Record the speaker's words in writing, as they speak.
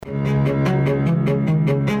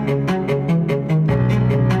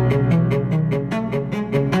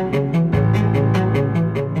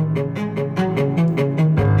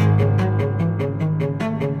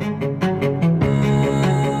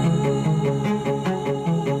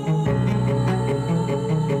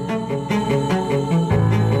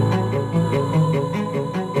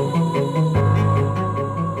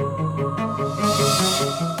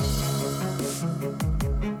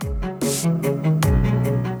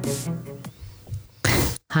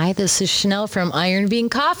Hi, this is Chanel from Iron Bean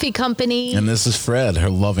Coffee Company. And this is Fred, her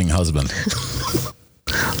loving husband.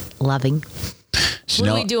 Loving.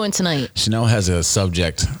 Chanel, What are we doing tonight? Chanel has a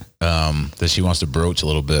subject that she wants to broach a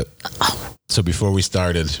little bit. Oh. So before we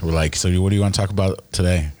started, we're like, so what do you want to talk about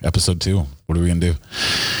today? Episode 2. What are we going to do?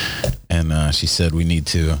 And she said we need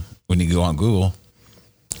to go on Google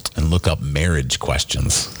and look up marriage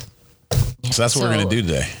questions. So that's what we're going to do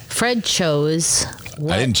today. Fred chose.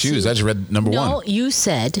 I didn't choose. I just read number 1. No, you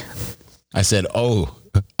said. I said,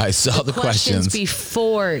 I saw the questions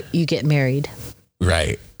before you get married.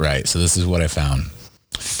 Right. So this is what I found.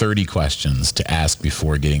 30 questions to ask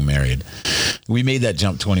before getting married. We made that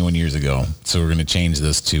jump 21 years ago. So we're going to change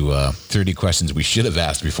this to 30 questions we should have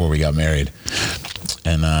asked before we got married.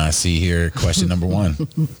 And see here, question number 1.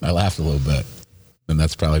 I laughed a little bit. And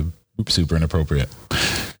that's probably super inappropriate.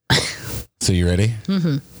 So you ready?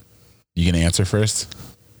 Mm-hmm. You going to answer first?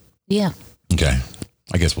 Yeah. Okay.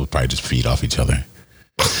 I guess we'll probably just feed off each other.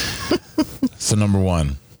 So number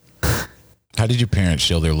 1. How did your parents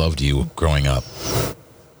show their love to you growing up?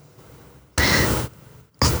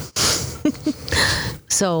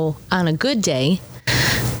 So on a good day,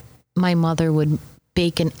 my mother would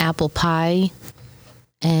bake an apple pie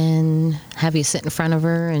and have you sit in front of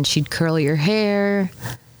her and she'd curl your hair.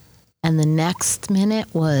 And the next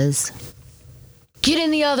minute was, get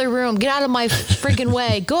in the other room, get out of my freaking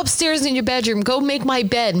way, go upstairs in your bedroom, go make my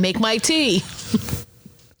bed, make my tea.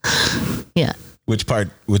 Yeah. Which part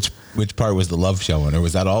was the love showing, or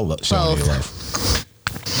was that all showing your love?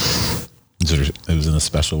 It was in a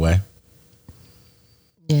special way?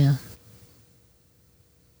 Yeah.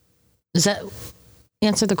 Does that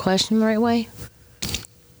answer the question the right way?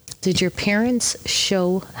 Did your parents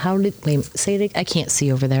show, say it, I can't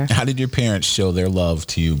see over there. How did your parents show their love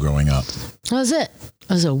to you growing up? That was it.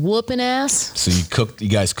 I was a whooping ass. So you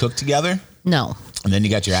guys cooked together? No. And then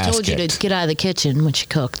you got your ass kicked. Told you to get out of the kitchen when she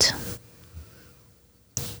cooked.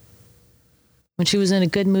 When she was in a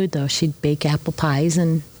good mood, though, she'd bake apple pies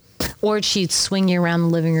or she'd swing you around the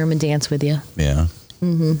living room and dance with you. Yeah.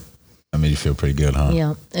 Mm-hmm. That made you feel pretty good, huh?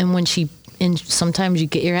 Yeah. And sometimes you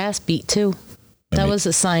get your ass beat too. That was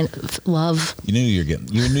a sign of love. You knew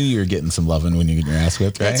you were getting some loving when you get your ass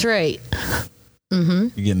whipped, right? That's right. Mm-hmm.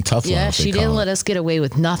 You're getting tough love. Yeah, she didn't let us get away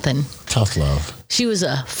with nothing. Tough love. She was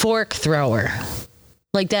a fork thrower.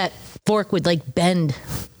 Like that fork would bend.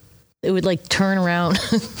 It would turn around.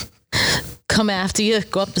 Come after you,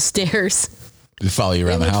 go up the stairs. It'd follow you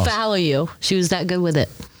around the house. It would follow you. She was that good with it.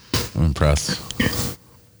 I'm impressed.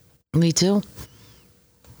 Me too.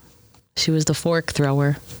 She was the fork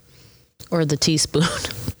thrower. Or the teaspoon.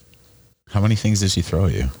 How many things did she throw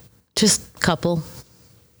at you? Just a couple.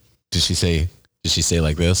 Did she say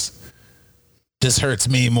like this? This hurts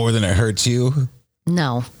me more than it hurts you?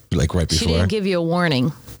 No. Like right before? She didn't give you a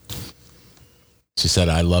warning. She said,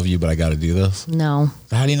 I love you, but I got to do this? No.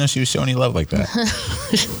 How do you know she was showing you love like that?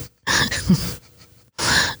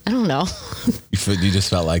 I don't know. You just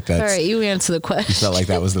felt like that. All right, you answer the question. You felt like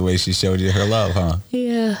that was the way she showed you her love, huh?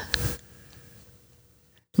 Yeah.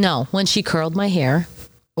 No, when she curled my hair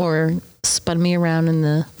or spun me around in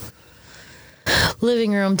the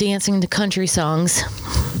living room dancing to country songs.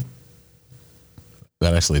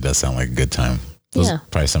 That actually does sound like a good time. Those are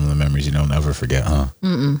probably some of the memories you don't ever forget, huh?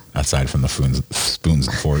 Mm-mm. Aside from the spoons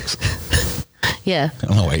and forks. Yeah. I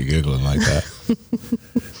don't know why you're giggling like that.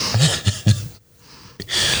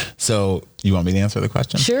 So, you want me to answer the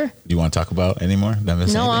question? Sure. Do you want to talk about any more?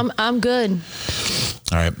 No, I'm good.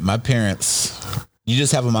 All right. My parents... You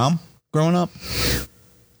just have a mom growing up?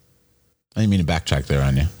 I didn't mean to backtrack there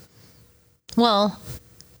on you. Well,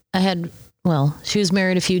 she was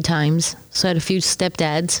married a few times, so I had a few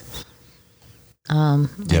stepdads. Do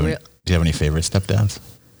you have any favorite stepdads?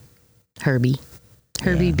 Herbie.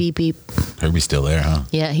 Beep beep. Herbie's still there, huh?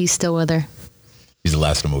 Yeah, he's still with her. He's the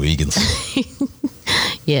last of the Mohegans.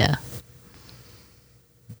 Yeah.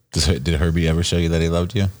 Did Herbie ever show you that he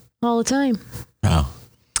loved you? All the time. How?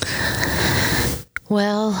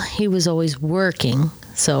 Well, he was always working,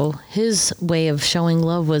 so his way of showing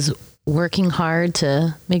love was working hard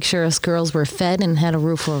to make sure us girls were fed and had a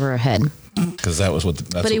roof over our head. Because that was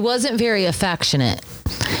But he wasn't very affectionate.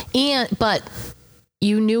 But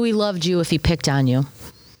you knew he loved you if he picked on you.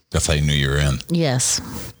 That's how you knew you were in. Yes.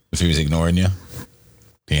 If he was ignoring you,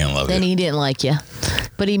 he didn't love you. Then he didn't like you.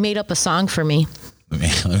 But he made up a song for me. Let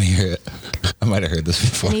me hear it. I might have heard this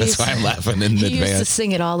before. That's why I'm laughing in advance. He used to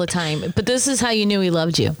sing it all the time. But this is how you knew he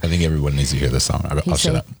loved you. I think everyone needs to hear this song. I'll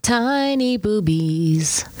shut up. Tiny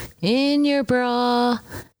boobies in your bra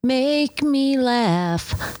make me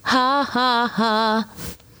laugh. Ha, ha, ha.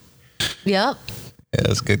 Yep. Yeah,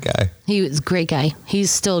 that's a good guy. He was a great guy.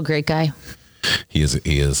 He's still a great guy. He is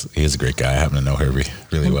a great guy. I happen to know Herbie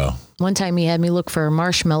really well. One time he had me look for a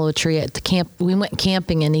marshmallow tree at the camp. We went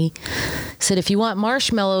camping and he said, if you want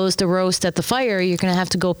marshmallows to roast at the fire, you're going to have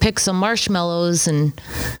to go pick some marshmallows. And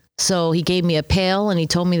so he gave me a pail and he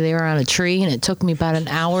told me they were on a tree, and it took me about an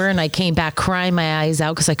hour, and I came back crying my eyes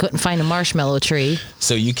out because I couldn't find a marshmallow tree.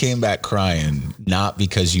 So you came back crying, not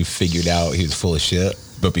because you figured out he was full of shit,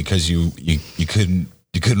 but because you couldn't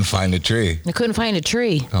find a tree. I couldn't find a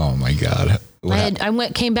tree. Oh my God.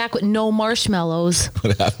 Came back with no marshmallows.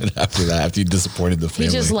 What happened after that? After you disappointed the family?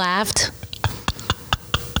 He just laughed.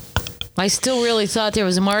 I still really thought there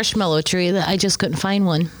was a marshmallow tree, that I just couldn't find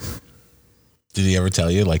one. Did he ever tell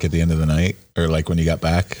you, like at the end of the night, or like when you got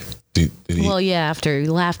back? Did he? Well, yeah, after he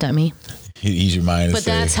laughed at me. He'd ease your mind. But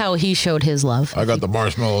that's how he showed his love. I got the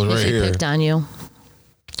marshmallows right here. He picked on you.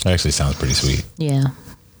 That actually sounds pretty sweet. Yeah.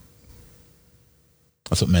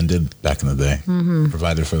 That's what men did back in the day. Mm-hmm.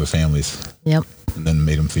 Provided for the families. Yep. And then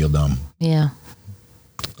made them feel dumb. Yeah.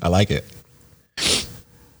 I like it. I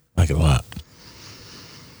like it a lot.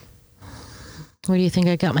 Where do you think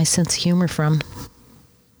I got my sense of humor from?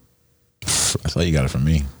 I thought you got it from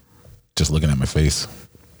me. Just looking at my face.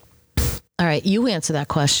 All right, you answer that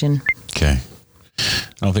question. Okay. I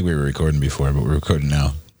don't think we were recording before, but we're recording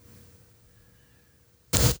now.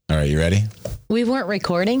 All right, you ready? We weren't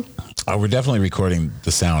recording? Oh, we're definitely recording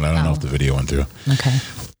the sound. I don't know if the video went through. Okay.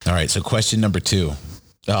 All right, so question number 2.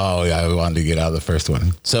 Oh, yeah, I wanted to get out of the first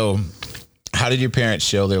one. So, how did your parents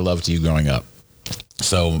show their love to you growing up?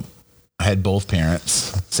 So, I had both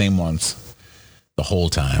parents, same ones, the whole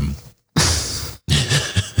time.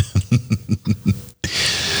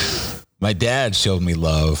 My dad showed me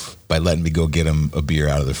love by letting me go get him a beer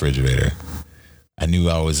out of the refrigerator. I knew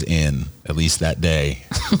I was in, at least that day,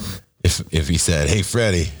 if he said, hey,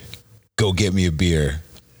 Freddie, go get me a beer.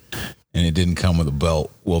 And it didn't come with a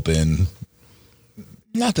belt whooping.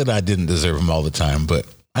 Not that I didn't deserve him all the time, but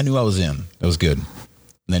I knew I was in. It was good. And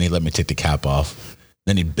then he let me take the cap off.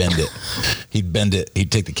 Then he'd bend it.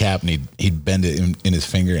 He'd take the cap and he'd bend it in his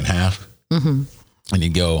finger in half. Mm-hmm. And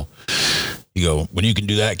he'd go, when you can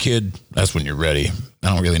do that, kid, that's when you're ready.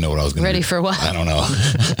 I don't really know what I was going to Ready for what? I don't know.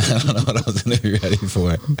 I don't know what I was going to be ready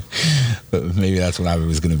for. But maybe that's when I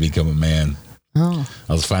was going to become a man. Oh.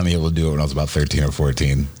 I was finally able to do it when I was about 13 or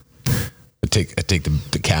 14. I take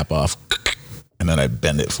the cap off, and then I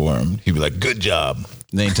bend it for him. He'd be like, good job.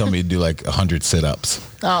 And then he told me to do like 100 sit-ups.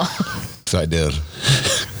 Oh. So I did.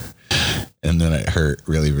 And then it hurt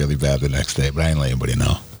really, really bad the next day, but I didn't let anybody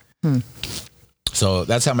know. So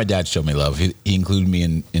that's how my dad showed me love. He included me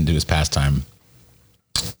into his pastime.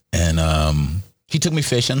 And he took me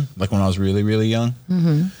fishing, like when I was really, really young.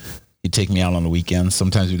 Mm-hmm. He'd take me out on the weekends.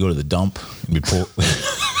 Sometimes we'd go to the dump and we'd pull...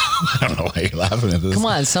 I don't know why you're laughing at this. Come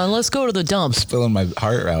on, son, let's go to the dump. I'm spilling my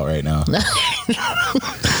heart out right now.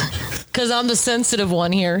 Because I'm the sensitive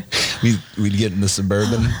one here. We'd get in the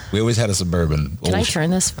Suburban. We always had a Suburban. Can I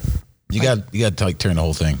turn this? You got to like turn the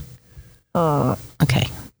whole thing. Okay.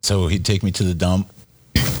 So he'd take me to the dump,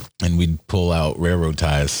 and we'd pull out railroad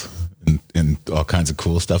ties and all kinds of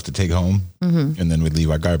cool stuff to take home, and then we'd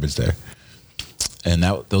leave our garbage there. And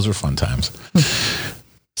those were fun times.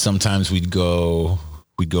 Sometimes we'd go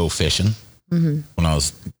fishing when I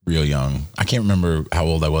was real young. I can't remember how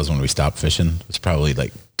old I was when we stopped fishing. It was probably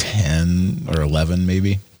like 10 or 11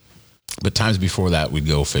 maybe. But times before that, we'd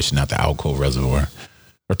go fishing at the Alcove Reservoir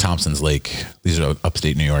or Thompson's Lake. These are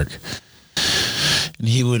upstate New York. And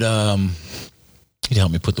he would he'd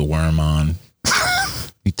help me put the worm on.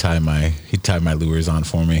 He'd tie my lures on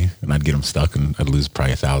for me, and I'd get them stuck, and I'd lose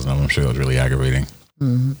probably 1,000 of them. I'm sure it was really aggravating.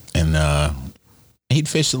 Mm-hmm. And he'd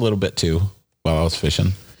fish a little bit too while I was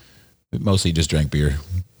fishing. But mostly he just drank beer.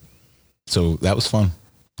 So that was fun.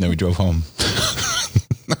 Then we drove home.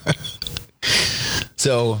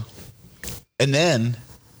 So, and then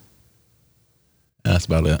that's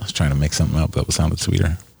about it. I was trying to make something up that sounded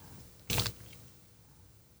sweeter.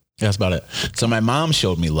 That's about it. So my mom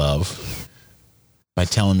showed me love by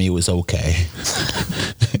telling me it was okay.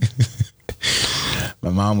 My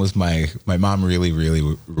mom really,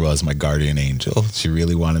 really was my guardian angel. She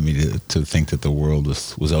really wanted me to think that the world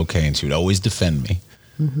was okay, and she would always defend me,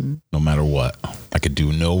 no matter what. I could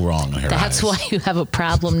do no wrong in her eyes. That's why you have a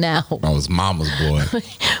problem now. I was mama's boy.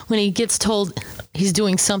 When he gets told he's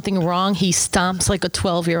doing something wrong, he stomps like a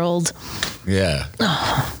 12-year-old. Yeah.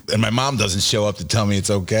 And my mom doesn't show up to tell me it's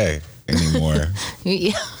okay anymore.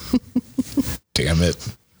 Yeah. Damn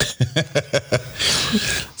it.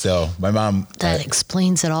 So my mom... That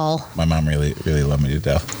explains it all. My mom really, really loved me to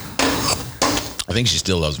death. I think she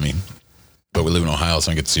still loves me. But we live in Ohio, so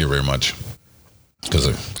I don't get to see her very much. because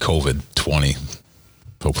of COVID-20.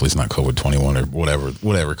 Hopefully it's not COVID-21 or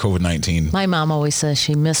whatever, COVID-19. My mom always says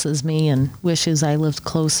she misses me and wishes I lived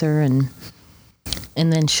closer, and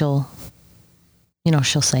then she'll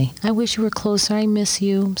say, I wish you were closer. I miss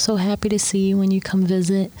you. I'm so happy to see you when you come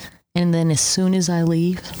visit. And then as soon as I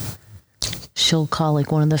leave, she'll call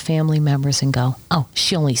like one of the family members and go, oh,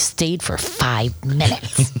 she only stayed for 5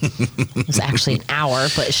 minutes. It was actually an hour,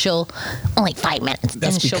 but she'll only 5 minutes.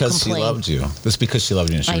 That's and because she loved you. That's because she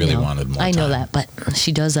loved you and she really wanted more time. I know that, but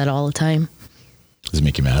she does that all the time. Does it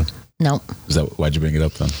make you mad? No. Why'd you bring it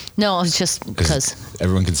up then? No, it's just because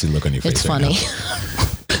everyone can see the look on your face. It's funny.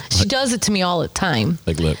 She does it to me all the time.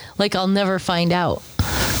 Like I'll never find out.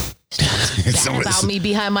 About me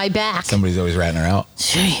behind my back. Somebody's always ratting her out.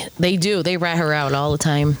 They do. They rat her out all the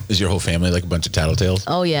time. Is your whole family like a bunch of tattletales?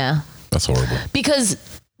 Oh, yeah. That's horrible. Because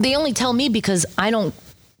they only tell me because I don't.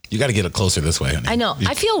 You got to get it closer this way, honey. I know.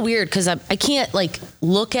 I feel weird because I can't like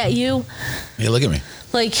look at you. Hey, look at me.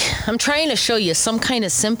 Like I'm trying to show you some kind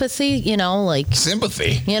of sympathy, like.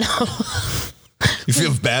 Sympathy? You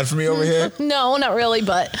feel bad for me over here? No, not really,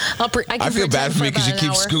 but I feel bad for me because you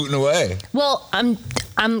keep scooting away. Well, I'm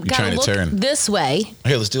gotta look turn this way.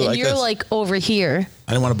 Here, let's do it like this. You're like over here.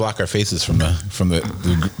 I didn't want to block our faces from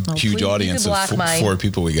the huge audience of 4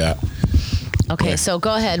 people we got. Okay, so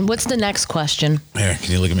go ahead. What's the next question? Here,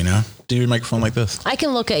 can you look at me now? Do your microphone like this. I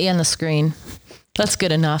can look at you on the screen. That's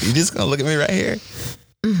good enough. You just gonna look at me right here?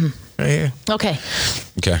 Mm-hmm. Right here. Okay.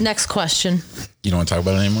 Next question. You don't want to talk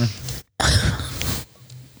about it anymore?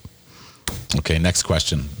 Okay, next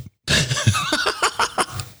question. Okay,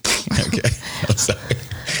 I'm sorry.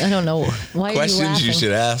 I don't know. Why questions are you laughing? You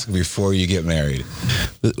should ask before you get married.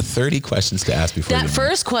 30 questions to ask before you get married. That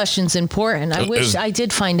first question's important. I wish I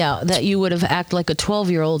did find out that you would have acted like a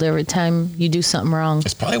 12-year-old every time you do something wrong.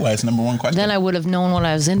 That's probably why it's number one question. Then I would have known what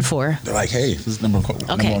I was in for. They're like, hey, this is number one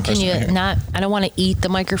question. Okay, can you not? I don't want to eat the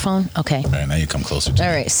microphone. Okay. All right, now you come closer to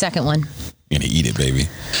All right, second one. You're going to eat it, baby.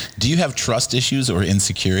 Do you have trust issues or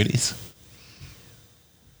insecurities?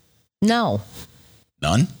 No.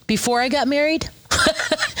 None? Before I got married?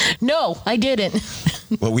 No, I didn't.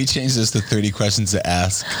 Well, we changed this to 30 questions to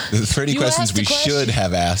ask. The 30 questions we should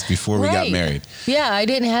have asked before we got married. Yeah, I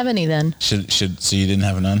didn't have any then. So you didn't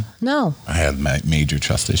have none? No. I had major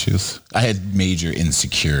trust issues. I had major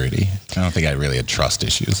insecurity. I don't think I really had trust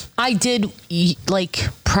issues. I did, like,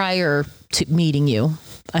 prior to meeting you.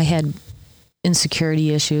 I had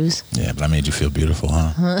insecurity issues. Yeah, but I made you feel beautiful,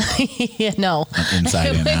 huh? Yeah, no.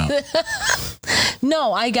 Inside and out.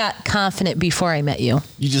 No, I got confident before I met you.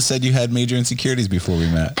 You just said you had major insecurities before we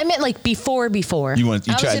met. I meant like before. You tried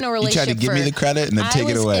to give me the credit and then take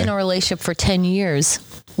it away. I was in a relationship for 10 years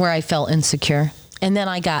where I felt insecure. And then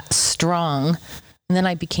I got strong. And then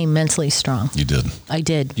I became mentally strong. You did. I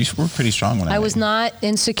did. You were pretty strong when I was not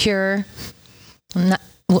insecure. Not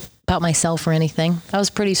about myself or anything. I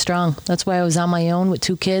was pretty strong. That's why I was on my own with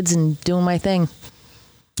 2 kids and doing my thing.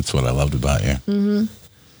 That's what I loved about you. Mm-hmm.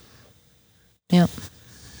 Yep.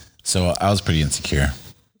 So I was pretty insecure.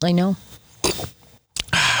 I know.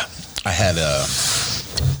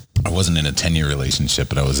 I wasn't in a 10-year relationship,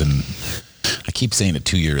 but I keep saying a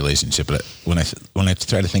 2-year relationship, but when I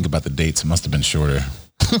try to think about the dates, it must have been shorter,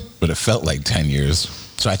 but it felt like 10 years.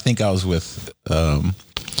 So I think I was with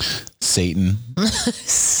Satan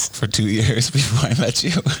for 2 years before I met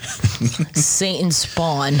you. Satan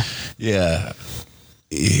spawn. Yeah.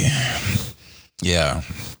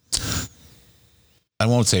 I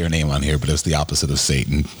won't say her name on here, but it's the opposite of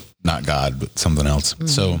Satan, not God, but something else. Mm-hmm.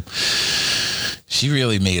 So she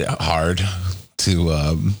really made it hard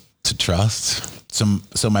to trust.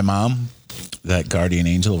 So my mom, that guardian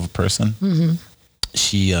angel of a person, mm-hmm.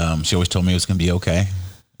 she always told me it was going to be okay,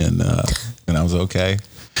 and I was okay.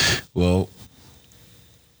 Well,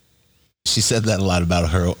 she said that a lot about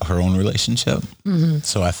her own relationship. Mm-hmm.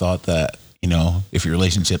 So I thought that, if your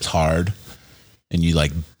relationship's hard and you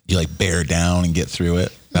bear down and get through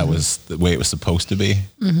it, that mm-hmm. was the way it was supposed to be.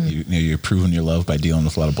 Mm-hmm. You're proving your love by dealing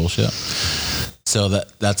with a lot of bullshit. So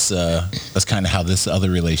that's kind of how this other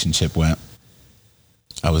relationship went.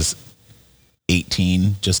 I was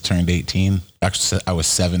 18, just turned 18. Actually, I was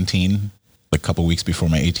 17 a couple weeks before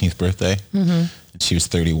my 18th birthday. Mm-hmm. And she was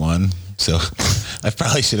 31. So I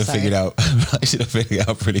probably should have figured out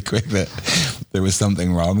pretty quick that there was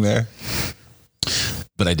something wrong there.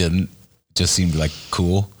 But I didn't. It just seemed like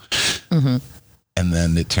cool. Mm-hmm. And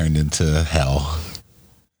then it turned into hell.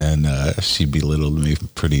 And she belittled me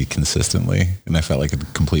pretty consistently. And I felt like a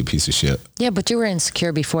complete piece of shit. Yeah, but you were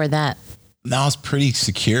insecure before that. No, I was pretty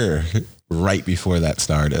secure right before that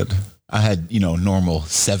started. I had, normal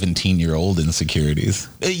 17-year-old insecurities.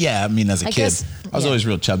 Yeah, I mean, as a kid, I was always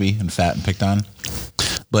real chubby and fat and picked on.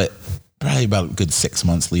 But probably about a good 6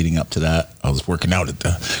 months leading up to that, I was working out at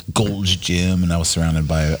the Gold's Gym, and I was surrounded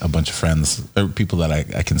by a bunch of friends, or people that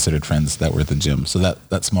I considered friends that were at the gym. So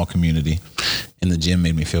that small community in the gym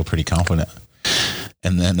made me feel pretty confident.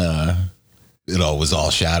 And then it all was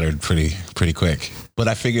all shattered pretty quick. But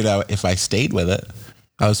I figured out if I stayed with it,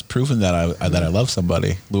 I was proving that I love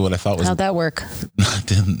somebody. What I thought was... How'd that work? It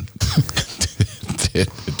didn't.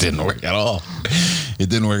 It didn't work at all. It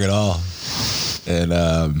didn't work at all.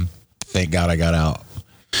 And thank God I got out.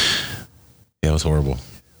 Yeah, it was horrible.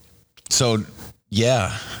 So,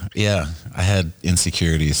 yeah. I had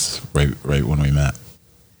insecurities right when we met.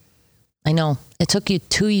 I know. It took you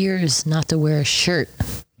 2 years not to wear a shirt.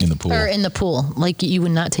 In the pool. Or in the pool. Like you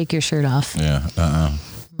would not take your shirt off. Yeah.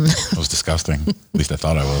 It was disgusting. At least I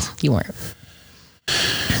thought I was. You weren't.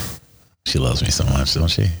 She loves me so much, don't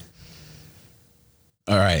she?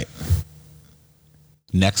 All right.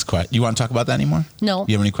 Next question. You want to talk about that anymore? No.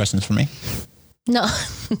 You have any questions for me? No.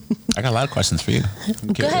 I got a lot of questions for you.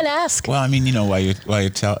 Go ahead, ask. Well, I mean, while you're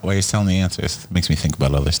telling the answers, it makes me think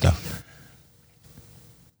about other stuff.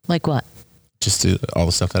 Like what? Just all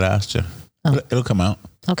the stuff that I asked you. Oh. It'll come out.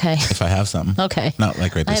 Okay. If I have something. Okay. Not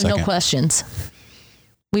like right this second. I have no questions.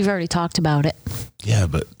 We've already talked about it. Yeah,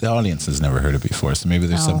 but the audience has never heard it before, so maybe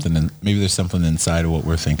there's something inside of what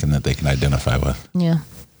we're thinking that they can identify with. Yeah.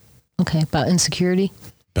 Okay. About insecurity?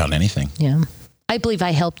 About anything. Yeah. I believe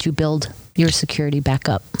I helped you build your security back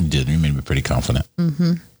up. You did. You made me pretty confident.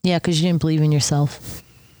 Mm-hmm. Yeah, because you didn't believe in yourself.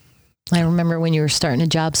 I remember when you were starting a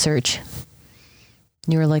job search.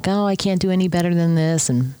 You were like, oh, I can't do any better than this.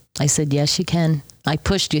 And I said, yes, you can. I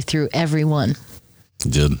pushed you through every one.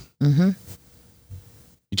 You did. Mm-hmm.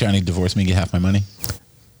 You trying to divorce me and get half my money?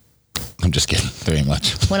 I'm just kidding. There ain't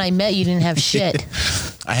much. When I met, you didn't have shit.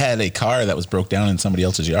 I had a car that was broke down in somebody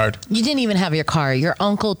else's yard. You didn't even have your car. Your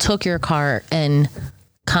uncle took your car and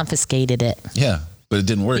confiscated it. Yeah, but it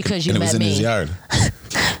didn't work. Because and it was in his yard.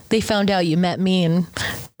 They found out you met me and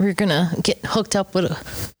we were going to get hooked up with a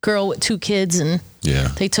girl with 2 kids. And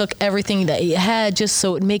they took everything that you had just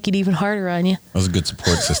so it would make it even harder on you. That was a good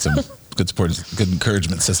support system. Good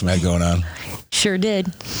encouragement system I had going on. Sure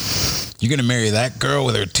did. You're going to marry that girl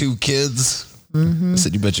with her 2 kids? Mm-hmm. I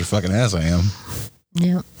said, you bet your fucking ass I am.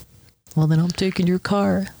 Yeah. Well, then I'm taking your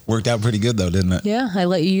car. Worked out pretty good, though, didn't it? Yeah, I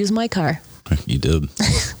let you use my car. You did.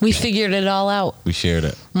 We figured it all out. We shared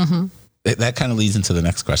it. Mm-hmm. That kind of leads into the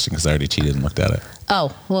next question because I already cheated and looked at it.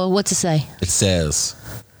 Oh, well, what's it say? It says,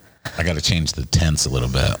 I got to change the tense a little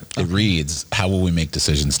bit. It reads, how will we make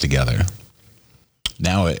decisions together?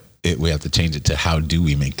 Now we have to change it to how do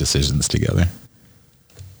we make decisions together?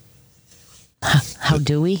 How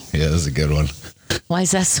do we? Yeah, that's a good one. Why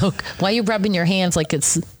is that so? Why are you rubbing your hands like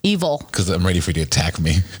it's evil? Because I'm ready for you to attack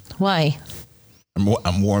me. Why?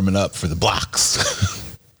 I'm warming up for the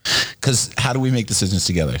blocks. Because how do we make decisions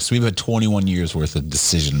together? So we've had 21 years worth of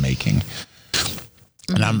decision making.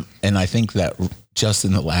 And I think that just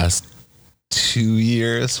in the last 2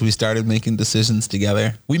 years, we started making decisions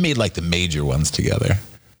together. We made like the major ones together.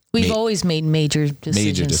 We've always made major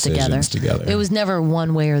decisions together. It was never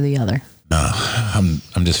one way or the other. No,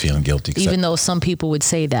 I'm just feeling guilty. Even though some people would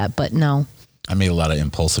say that, but no. I made a lot of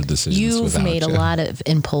impulsive decisions. You've made a lot of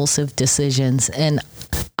impulsive decisions, and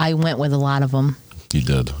I went with a lot of them. You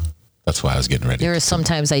did. That's why I was getting ready. There were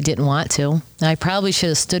sometimes I didn't want to. I probably should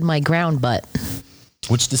have stood my ground, but...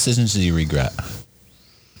 Which decisions do you regret?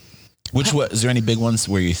 Is there any big ones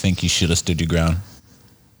where you think you should have stood your ground?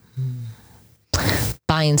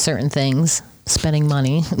 Buying certain things, spending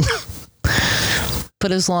money.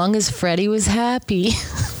 But as long as Freddie was happy.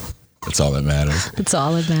 That's all that matters. That's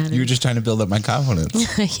all that matters. You were just trying to build up my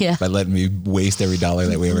confidence. Yeah. By letting me waste every dollar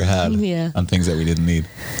that we ever had on things that we didn't need.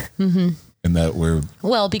 Mm-hmm. And that we're...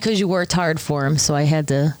 Well, because you worked hard for him, so I had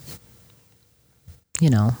to, You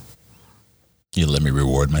let me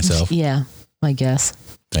reward myself? Yeah, I guess.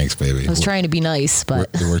 Thanks, baby. I was trying to be nice, but...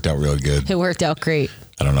 It worked out real good. It worked out great.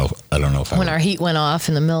 I don't know if when our heat went off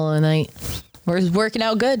in the middle of the night. It was working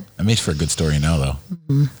out good. It makes for a good story now, though.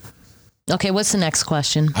 Mm-hmm. Okay, what's the next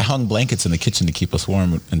question? I hung blankets in the kitchen to keep us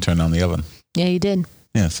warm and turned on the oven. Yeah, you did.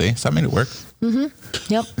 Yeah, see? So I made it work.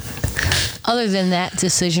 Mm-hmm. Yep. Other than that,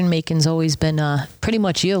 decision making's always been pretty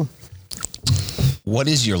much you. What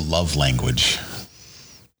is your love language?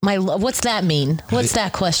 My love. What's that mean? What's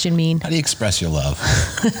that question mean? How do you express your love?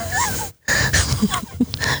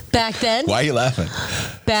 Back then? Why are you laughing?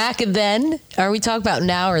 Back then? Are we talking about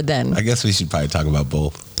now or then? I guess we should probably talk about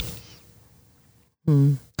both.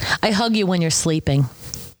 I hug you when you're sleeping.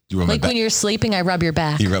 You rub my Like back. when you're sleeping, I rub your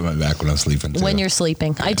back. You rub my back when I'm sleeping too. When you're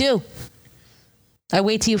sleeping. I do. I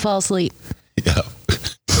wait till you fall asleep. Yeah.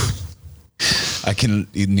 I can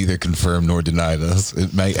neither confirm nor deny this.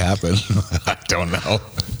 It might happen. I don't know.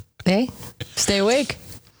 Hey, stay awake.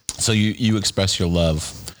 So you express your love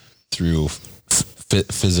through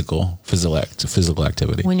physical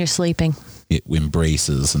activity. When you're sleeping. It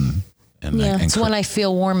embraces and Yeah, it's when I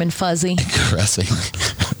feel warm and fuzzy. caressing.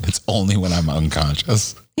 It's only when I'm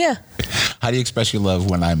unconscious. Yeah. How do you express your love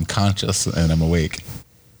when I'm conscious and I'm awake?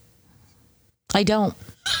 I don't.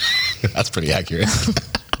 That's pretty accurate.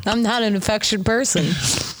 I'm not an affectionate person.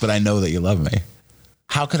 But I know that you love me.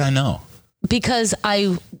 How could I know? Because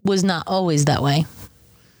I was not always that way.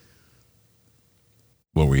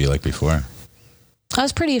 What were you like before? I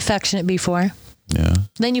was pretty affectionate before. Yeah.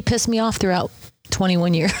 Then you pissed me off throughout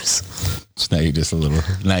 21 years. So now you just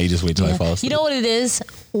wait till I fall asleep. You know what it is?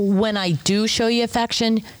 When I do show you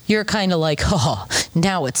affection, you're kind of like, oh,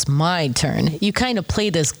 now it's my turn. You kind of play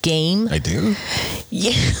this game. I do?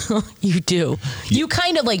 Yeah, you do. You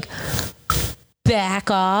kind of like back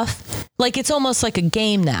off. Like it's almost like a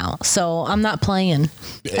game now. So I'm not playing.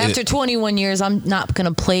 After 21 years, I'm not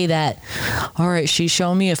going to play that. All right, she's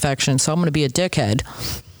showing me affection, so I'm going to be a dickhead.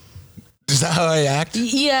 Is that how I act?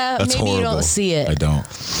 Yeah, That's maybe horrible. you don't see it. I don't.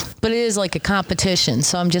 But it is like a competition.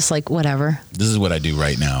 So I'm just like, whatever. This is what I do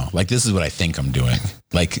right now. Like, this is what I think I'm doing.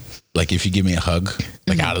 Like if you give me a hug,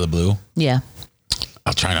 like out of the blue, Yeah.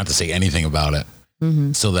 I'll try not to say anything about it.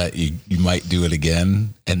 So that you might do it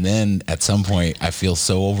again. And then at some point I feel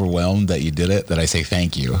so overwhelmed that you did it that I say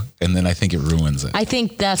thank you. And then I think it ruins it. I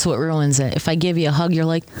think that's what ruins it. If I give you a hug, you're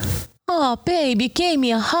like, oh, babe, you gave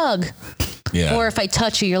me a hug. Yeah. Or if I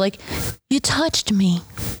touch you, you're like, you touched me.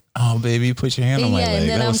 Oh, baby, you put your hand on my leg. And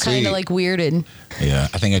then That I'm was kind sweet. of like weirded. Yeah,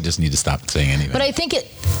 I think I just need to stop saying anything. But I think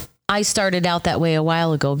I started out that way a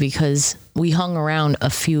while ago because we hung around a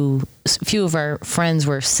few of our friends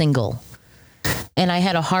were single. And I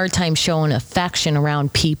had a hard time showing affection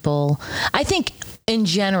around people. I think in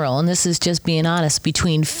general, and this is just being honest,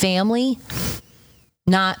 between family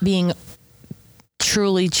not being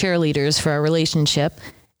truly cheerleaders for our relationship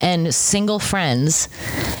and single friends,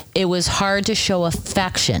 it was hard to show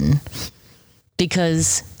affection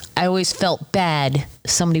because I always felt bad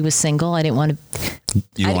somebody was single. I didn't want to.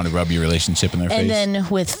 You want to rub your relationship in their face? And then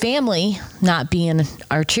with family not being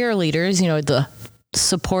our cheerleaders, the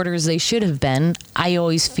supporters they should have been, I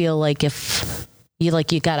always feel like if you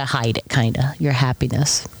got to hide it, kind of your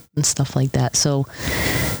happiness and stuff like that. So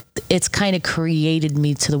it's kind of created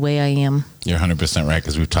me to the way I am. You're 100% right,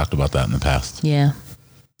 because we've talked about that in the past. Yeah.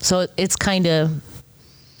 So it's kind of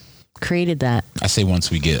created that. I say once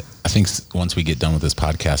we get done with this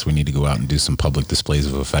podcast, we need to go out and do some public displays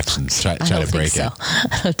of affection. Try to break it.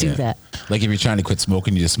 I don't do that. Like if you're trying to quit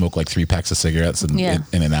smoking, you just smoke like 3 packs of cigarettes in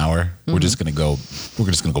an hour. We're just gonna go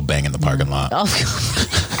bang in the parking lot. Oh,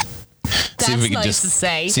 See if that's we can nice to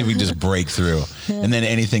say. See if we can just break through. And then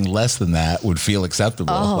anything less than that would feel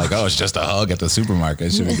acceptable. Like, it's just a hug at the supermarket.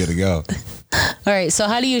 It should be good to go. All right. So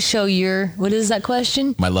how do you show what is that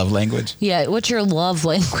question? My love language? Yeah. What's your love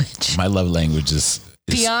language? My love language is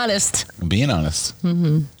Be honest. being honest.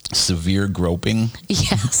 Mm-hmm. Severe groping.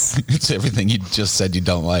 Yes. It's everything you just said you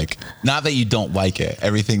don't like. Not that you don't like it.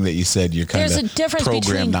 Everything that you said you're kind of There's a difference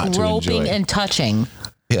programmed between not to groping enjoy. and touching.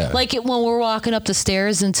 Yeah. Like when we're walking up the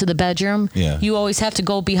stairs into the bedroom, you always have to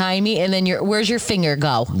go behind me, and then where's your finger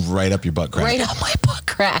go? Right up your butt crack. Right up my butt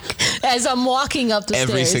crack as I'm walking up the stairs.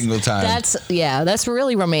 Every single time. That's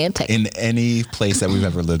really romantic. In any place that we've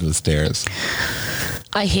ever lived with stairs.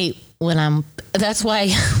 I hate that's why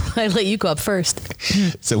I let you go up first.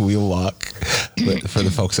 So we'll walk for the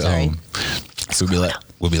folks at home. So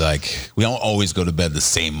we'll be like, we don't always go to bed the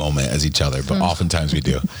same moment as each other, but oftentimes we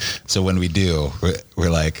do. So when we do, we're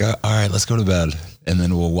like, all right, let's go to bed. And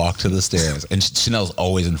then we'll walk to the stairs. And Chanel's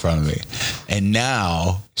always in front of me. And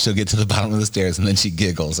now she'll get to the bottom of the stairs and then she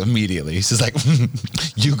giggles immediately. She's like,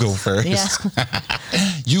 you go first. Yeah.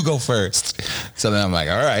 You go first. So then I'm like,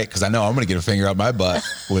 all right, because I know I'm going to get a finger up my butt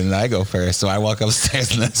when I go first. So I walk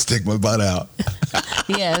upstairs and then stick my butt out.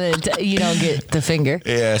 Yeah, you don't get the finger.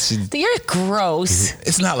 Yeah. You're gross.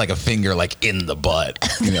 It's not like a finger like in the butt.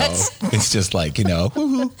 It's just like, Yeah.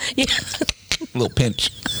 little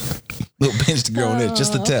pinch. Little pinch to grow in it,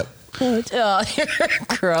 just the tip. Oh, you're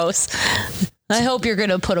gross. I hope you're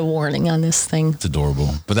going to put a warning on this thing. It's adorable,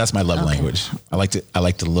 but that's my love language. I like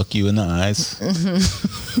to look you in the eyes.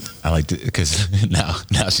 Mm-hmm. I like to, because now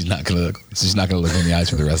she's not gonna look in the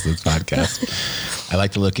eyes for the rest of this podcast. I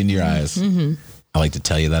like to look into your eyes. Mm-hmm. I like to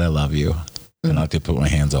tell you that I love you, and I like to put my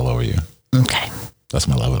hands all over you. Okay, that's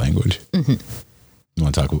my love language. Mm-hmm. You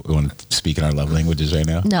want to speak in our love languages right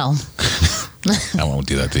now? No. I won't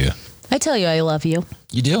do that to you. I tell you I love you.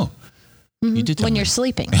 You do. Mm-hmm. You do tell when me. You're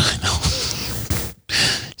sleeping. I know.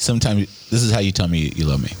 Sometimes this is how you tell me you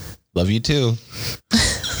love me. Love you too.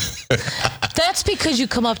 That's because you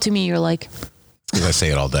come up to me, you're like, Because I say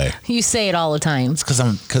it all day. you say it all the time. It's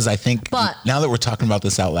because I think But- now that we're talking about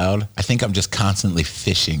this out loud, I think I'm just constantly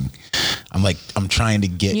fishing. I'm trying to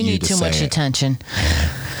get you You need to too say much it. attention.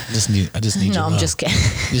 I just need your No, love. I'm just kidding.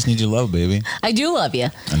 I just need your love, baby. I do love you.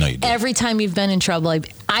 I know you do. Every time you've been in trouble,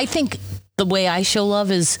 I think the way I show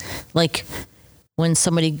love is like when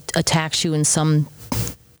somebody attacks you in some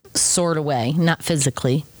sort of way, not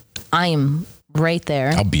physically. I am right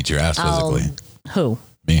there. I'll beat your ass physically. Who?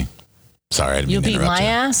 Me. Sorry, I didn't You mean to beat interrupt my you.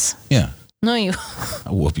 ass? Yeah. No, you.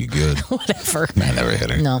 I'll whoop you good. Whatever. I never hit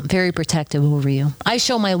her. No, very protective over you. I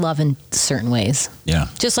show my love in certain ways, Yeah.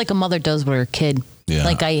 just like a mother does with her kid. Yeah.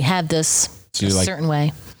 Like I have this So a you're like- certain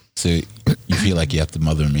way. So you feel like you have to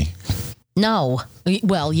mother me. No.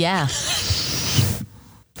 Well, yeah.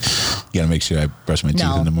 You got to make sure I brush my teeth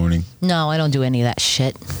No. in the morning. No, I don't do any of that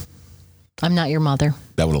shit. I'm not your mother.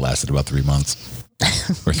 That would have lasted about 3 months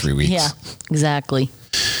or 3 weeks. Yeah, exactly.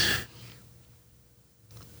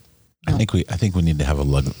 I think we need to have a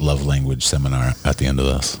love language seminar at the end of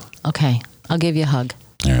this. Okay. I'll give you a hug.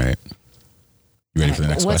 All right. You ready for the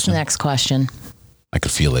next What's question? the next question? I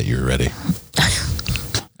could feel that you're ready.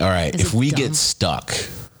 All right. Is If it we dumb?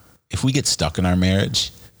 get stuck in our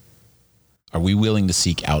marriage, are we willing to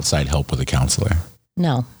seek outside help with a counselor?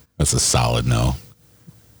 No. That's a solid no.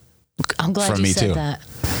 I'm glad From you me said too. that.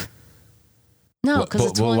 No, because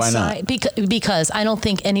it's one why not? side. Because I don't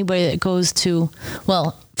think anybody that goes to,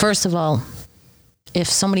 well, first of all, if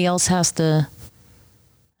somebody else has to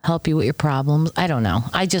help you with your problems, I don't know.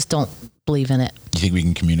 I just don't believe in it. You think we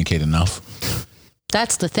can communicate enough?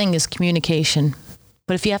 That's the thing, is communication.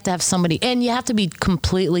 But if you have to have somebody, and you have to be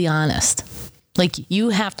completely honest, like you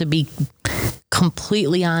have to be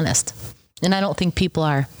completely honest. And I don't think people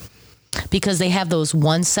are, because they have those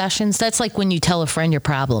one sessions. That's like when you tell a friend your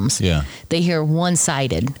problems. Yeah. They hear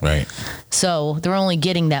one-sided. Right. So they're only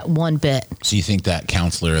getting that one bit. So you think that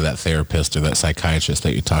counselor or that therapist or that psychiatrist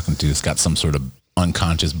that you're talking to has got some sort of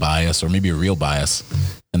unconscious bias or maybe a real bias,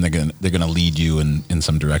 and they're gonna lead you in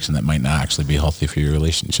some direction that might not actually be healthy for your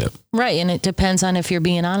relationship. Right. And it depends on if you're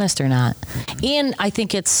being honest or not. And I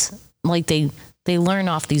think it's like they learn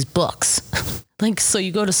off these books. Like, so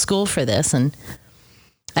you go to school for this, and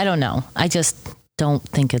I don't know. I just don't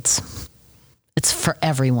think it's for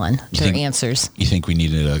everyone, their think- answers. You think we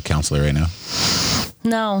needed a counselor right now?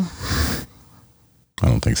 No, I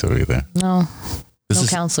don't think so either. no This is,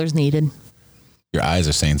 counselors needed. your eyes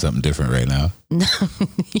are saying something different right now.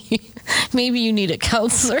 Maybe you need a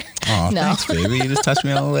counselor. Oh, No. thanks, baby. You just touched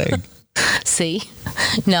me on the leg. See?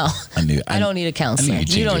 No, I don't need a counselor. you'd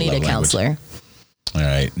change You don't your need a love language. counselor. All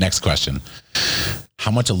right. Next question.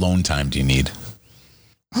 How much alone time do you need?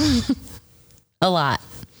 A lot.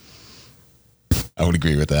 I would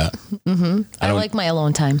agree with that. I like my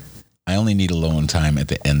alone time. I only need alone time at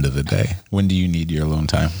the end of the day. When do you need your alone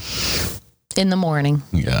time? In the morning,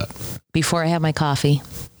 Yeah, before I have my coffee,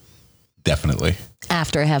 definitely.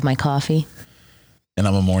 after I have my coffee. And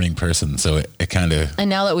I'm a morning person, so it kind of, And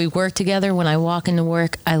now that we work together, when I walk into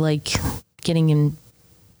work, I like getting in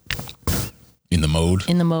in the mode,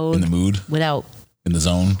 the mode, in the mood, without in the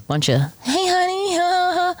zone. a bunch of, hey,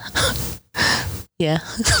 honey. Yeah.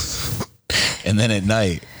 And then at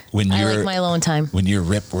night, when I you're like my alone time. when you're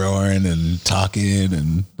rip roaring and talking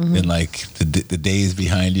and Mm-hmm. and like the days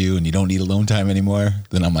behind you and you don't need alone time anymore,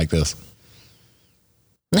 then I'm like this.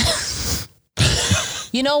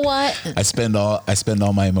 You know what? I spend all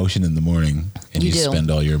my emotion in the morning, and You you do.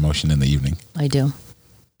 spend all your emotion in the evening. I do.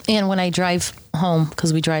 And when I drive home,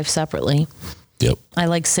 because we drive separately, Yep. I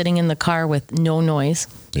like sitting in the car with no noise,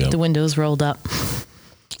 Yep. the windows rolled up.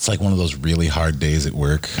 It's like one of those really hard days at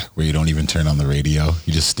work where you don't even turn on the radio.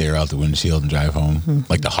 You just stare out the windshield and drive home.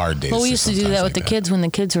 Like the hard days. Well, we are used to do sometimes that like with the kids when the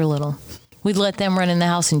kids were little. We'd let them run in the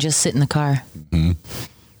house and just sit in the car. Mm-hmm.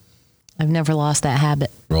 I've never lost that habit.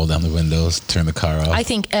 Roll down the windows, turn the car off. I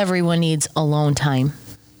think everyone needs alone time.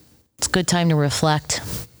 It's a good time to reflect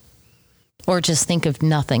or just think of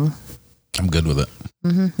nothing. I'm good with it.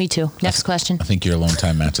 Me too. Next question. I think your alone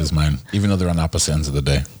time matches mine, even though they're on opposite ends of the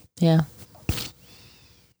day. Yeah.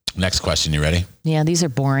 Next question. You ready? Yeah, these are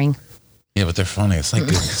boring. Yeah, but they're funny. It's like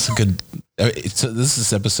it's a good. This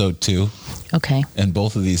is episode 2, Okay. and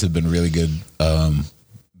both of these have been really good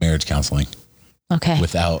marriage counseling Okay.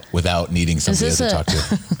 without needing somebody this to a- talk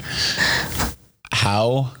to.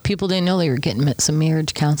 How People didn't know they were getting some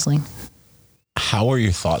marriage counseling. are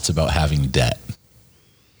your thoughts about having debt?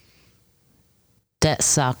 Debt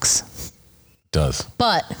sucks. Does.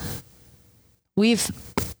 But when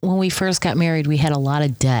we first got married, we had a lot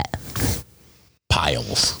of debt.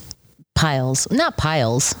 Piles. Not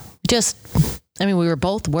piles. Just, we were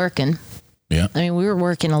both working. Yeah. We were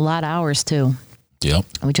working a lot of hours too. Yep.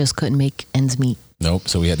 We just couldn't make ends meet. Nope.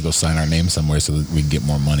 So we had to go sign our name somewhere so that we could get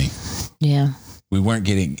more money. Yeah. We weren't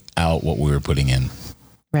getting out what we were putting in.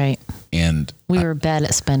 Right. And we were bad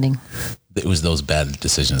at spending. It was those bad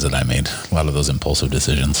decisions that I made. A lot of those impulsive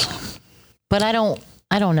decisions. But I don't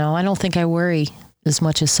know. I don't think I worry as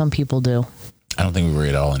much as some people do. I don't think we worry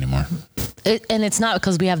at all anymore. And it's not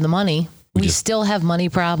because we have the money. We still have money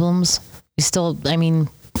problems. We still,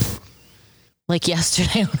 like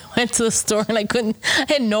yesterday when I went to the store and I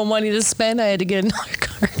had no money to spend. I had to get another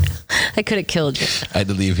card. I could have killed you. I had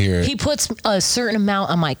to leave here. He puts a certain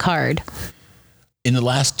amount on my card. In the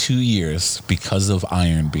last 2 years, because of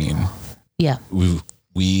Iron Bean, yeah,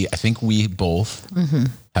 I think we both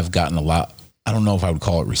have gotten a lot. I don't know if I would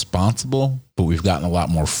call it responsible, but we've gotten a lot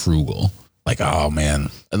more frugal. Like, oh man,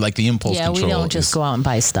 like the impulse control. Yeah, we don't just go out and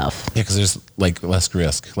buy stuff. Yeah, because there's like less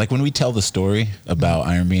risk. Like when we tell the story about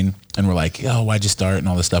Iron Bean and we're like, oh, why'd you start and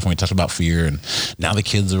all this stuff. And we talk about fear and now the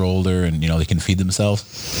kids are older and, they can feed themselves.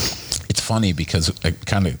 It's funny because I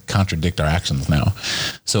kind of contradict our actions now.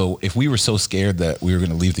 So if we were so scared that we were going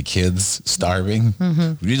to leave the kids starving,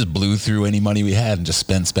 we just blew through any money we had and just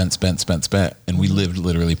spent. And we lived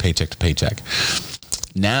literally paycheck to paycheck.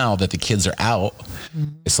 Now that the kids are out,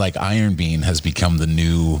 it's like Iron Bean has become the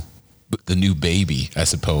new baby, I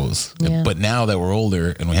suppose. Yeah. But now that we're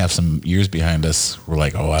older and we have some years behind us, we're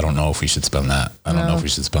like, oh, I don't know if we should spend that. I don't know if we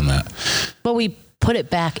should spend that. But we put it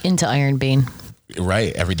back into Iron Bean.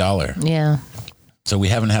 Right. Every dollar. Yeah. So we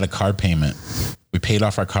haven't had a car payment. We paid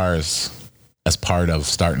off our cars as part of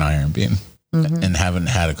starting Iron Bean and haven't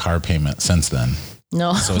had a car payment since then.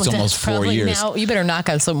 No. So it's almost 4 years. Now, you better knock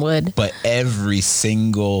on some wood. But every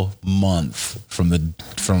single month from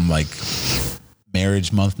like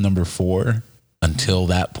marriage month number 4 until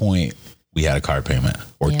that point, we had a car payment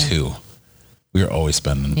or 2. We were always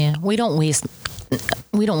spending. Yeah. We don't waste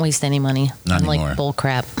any money. Not on anymore. Like bull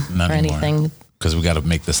crap Not or anymore. anything. Because we got to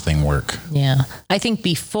make this thing work. Yeah. I think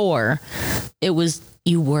before it was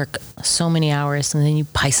you work so many hours and then you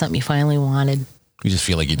buy something you finally wanted. You just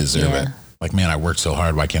feel like you deserve it. Like, man, I worked so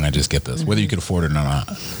hard. Why can't I just get this? Whether you could afford it or not.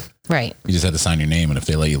 Right. You just had to sign your name. And if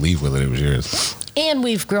they let you leave with it, it was yours. And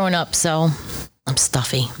we've grown up. So I'm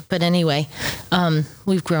stuffy. But anyway,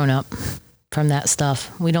 we've grown up from that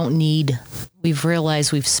stuff. We've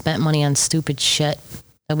realized we've spent money on stupid shit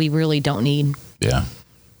that we really don't need. Yeah.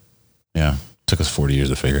 Yeah. Took us 40 years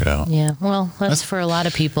to figure it out. Yeah. Well, that's for a lot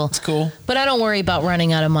of people. That's cool. But I don't worry about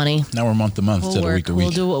running out of money. Now we're month to month instead of week to week.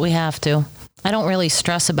 We'll do what we have to. I don't really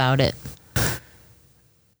stress about it.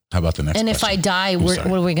 How about the next And question? if I die, what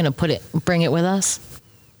are we going to bring it with us?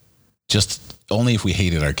 Just only if we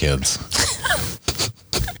hated our kids.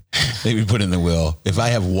 Maybe put in the will. If I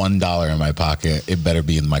have $1 in my pocket, it better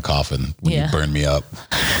be in my coffin when you burn me up.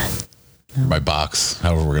 My box,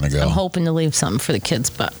 however we're going to go. I'm hoping to leave something for the kids,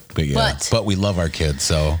 but we love our kids.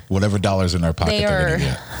 So whatever dollars in our pocket they're going to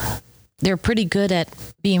get. They're pretty good at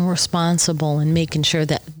being responsible and making sure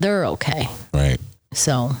that they're okay. Right.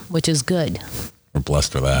 So, which is good. We're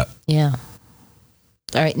blessed for that. Yeah.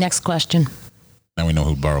 All right. Next question. Now we know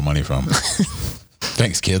who to borrow money from.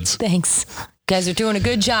 Thanks, kids. Thanks. You guys are doing a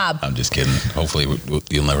good job. I'm just kidding. Hopefully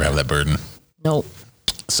you'll never have that burden. Nope.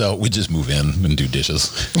 So we just move in and do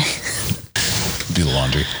dishes. Do the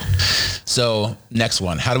laundry. So next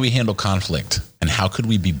one, how do we handle conflict and how could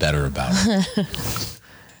we be better about it?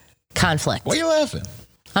 Conflict. Why are you laughing?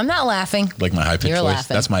 I'm not laughing. Like my high-pitched voice?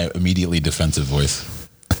 Laughing. That's my immediately defensive voice.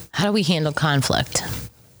 How do we handle conflict?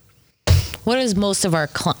 What is most of our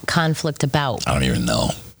conflict about? I don't even know.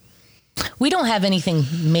 We don't have anything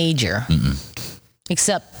major.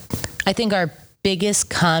 Except I think our biggest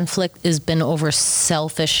conflict has been over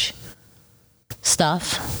selfish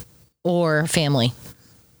stuff or family.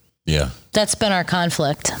 Yeah. That's been our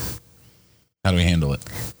conflict. How do we handle it?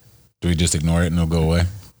 Do we just ignore it and it'll go away?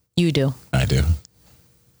 You do. I do.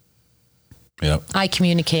 Yep. I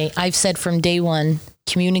communicate. I've said from day one,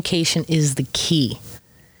 communication is the key.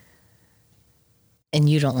 And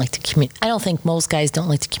you don't like to communicate. I don't think most guys don't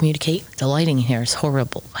like to communicate. The lighting here is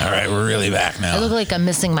horrible. All right, we're really back now. I look like I'm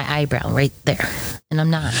missing my eyebrow right there. And I'm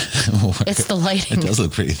not. It's the lighting. It does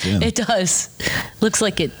look pretty thin. It does. Looks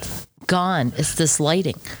like it's gone. It's this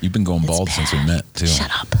lighting. You've been going bald since we met, too.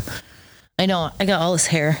 Shut up. I know. I got all this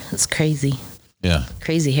hair. It's crazy. Yeah.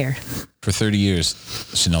 Crazy hair. For 30 years,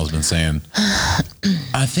 Chanel's been saying,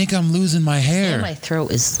 I think I'm losing my hair. And my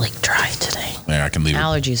throat is like dry today. Yeah, I can leave.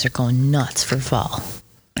 Allergies are going nuts for fall.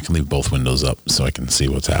 I can leave both windows up so I can see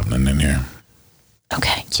what's happening in here.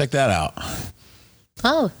 Okay. Check that out.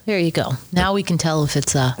 Oh, there you go. Now we can tell if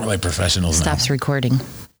it's We're like professionals stops recording.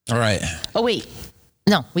 All right. Oh, wait.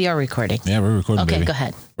 No, we are recording. Yeah, we're recording, Okay, baby. go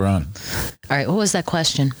ahead. We're on. All right. What was that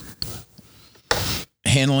question?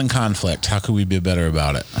 Handling conflict. How could we be better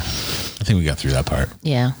about it? I think we got through that part.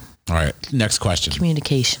 Yeah. All right. Next question.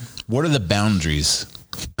 Communication. What are the boundaries?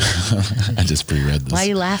 I just pre-read this. Why are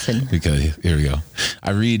you laughing? Because here we go.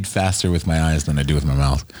 I read faster with my eyes than I do with my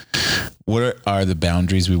mouth. What are the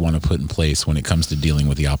boundaries we want to put in place when it comes to dealing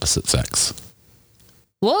with the opposite sex?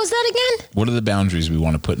 What was that again? What are the boundaries we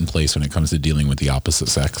want to put in place when it comes to dealing with the opposite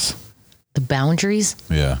sex? The boundaries?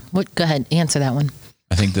 Yeah. What? Go ahead. Answer that one.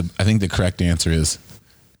 I think the correct answer is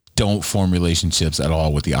don't form relationships at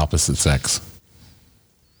all with the opposite sex.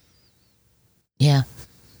 Yeah.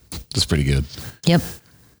 That's pretty good. Yep.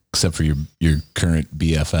 Except for your current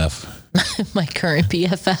BFF. My current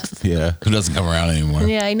BFF. Yeah. Who doesn't come around anymore.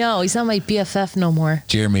 Yeah, I know. He's not my BFF no more.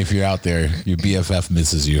 Jeremy, if you're out there, your BFF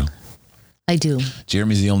misses you. I do.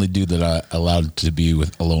 Jeremy's the only dude that I allowed to be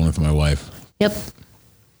alone with my wife. Yep.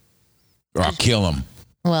 Or I'll kill him.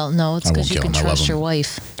 Well, no, it's I because won't you kill can him. I love trust your him.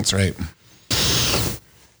 wife. That's right.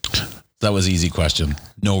 That was an easy question.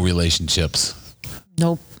 No relationships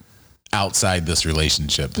Nope. outside this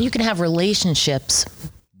relationship. You can have relationships,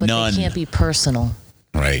 but None. they can't be personal.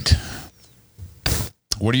 Right.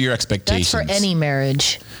 What are your expectations? That's for any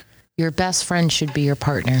marriage. Your best friend should be your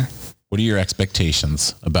partner. What are your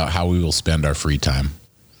expectations about how we will spend our free time?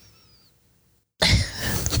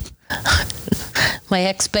 My We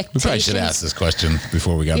expectations. probably should ask this question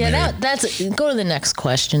before we got married. Yeah, that's go to the next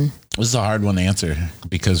question. This is a hard one to answer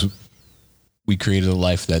because we created a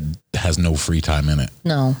life that has no free time in it.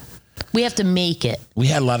 No, we have to make it. We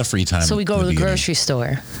had a lot of free time. So we go to the beginning. grocery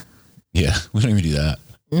store. Yeah, we don't even do that.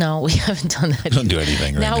 No, we haven't done that. We don't do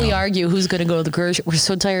anything right now. Now we argue who's going to go to the grocery. We're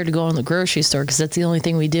so tired of going to the grocery store because that's the only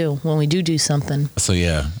thing we do when we do something. So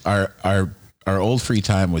yeah, our old free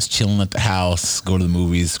time was chilling at the house, go to the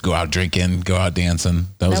movies, go out drinking, go out dancing.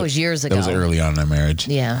 That was years ago. That was early on in our marriage.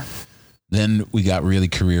 Yeah. Then we got really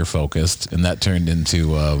career focused, and that turned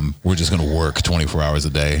into we're just going to work 24 hours a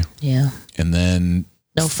day. Yeah. And then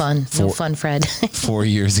No fun. No fun, Fred. 4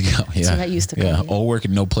 years ago, yeah, what I used to call yeah, you. all work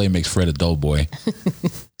and no play makes Fred a dull boy.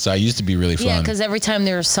 So I used to be really fun. Yeah, because every time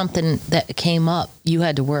there was something that came up, you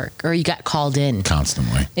had to work or you got called in.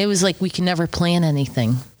 Constantly. It was like we can never plan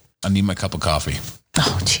anything. I need my cup of coffee.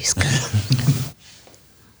 Oh, jeez.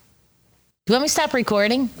 Do you want me to stop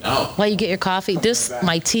recording? No. While you get your coffee?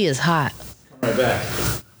 My tea is hot. Come right back.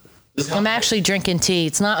 I'm actually drinking tea.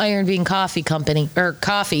 It's not Iron Bean Coffee Company or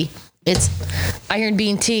coffee. It's Iron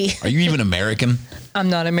Bean tea. Are you even American? I'm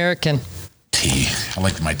not American. Tea. I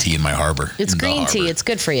like my tea in my harbor. It's in the green tea. harbor. It's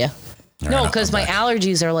good for you. All No, right, because I'm my back.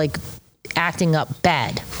 allergies are like acting up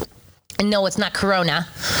bad. And no, it's not corona.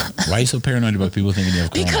 Why are you so paranoid about people thinking you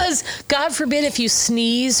have corona? Because God forbid if you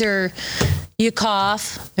sneeze or you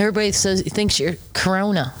cough, everybody thinks you're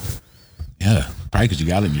corona. Yeah, probably because you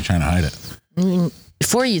got it and you're trying to hide it.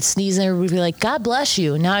 Before you'd sneeze, and everybody would be like, God bless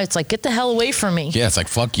you. Now it's like, get the hell away from me. Yeah, it's like,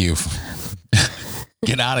 fuck you.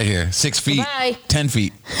 Get out of here. 6 feet. Bye. 10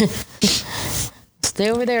 feet. Stay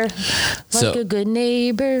over there like So- a good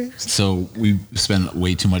neighbor. So we spend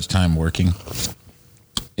way too much time working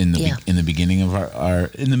in the in the beginning of our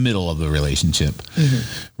in the middle of the relationship,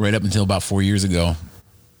 right up until about 4 years ago,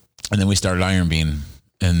 and then we started Iron Bean,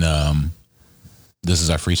 and this is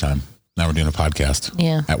our free time. Now we're doing a podcast.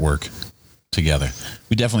 Yeah. At work together.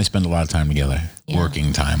 We definitely spend a lot of time together,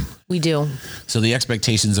 working time. We do. So the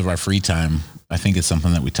expectations of our free time, I think it's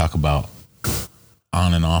something that we talk about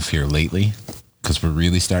on and off here lately, because we're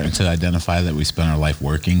really starting to identify that we spend our life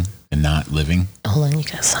working and not living. Hold on, you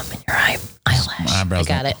got something in your eyelash. My eyebrows I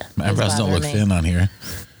got don't- it. My It's eyebrows don't look bothering me. thin on here.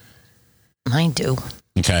 Mine do.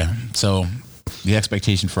 Okay, so the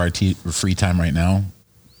expectation for our free time right now,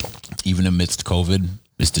 even amidst COVID,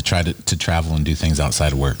 is to try to travel and do things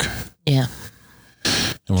outside of work, Yeah,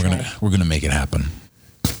 and we're gonna make it happen.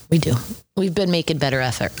 we do. We've been making better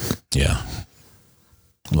effort. Yeah,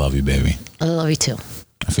 love you, baby. I love you too.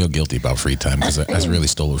 I feel guilty about free time because I really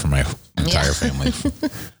stole it from my entire family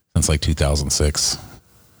since like 2006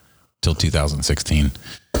 till 2016.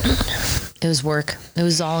 It was work. It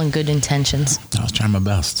was all in good intentions. I was trying my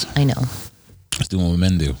best. I know. I was doing what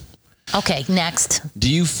men do. Okay, next. Do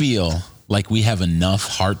you feel like we have enough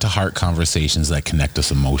heart-to-heart conversations that connect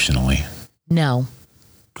us emotionally? No.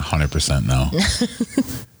 100% no.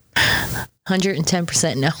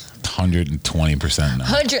 110% no. 120% no.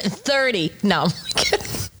 130. No.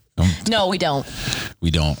 No, we don't.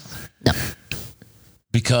 We don't. No.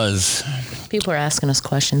 Because people are asking us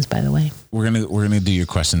questions, by the way. we're gonna do your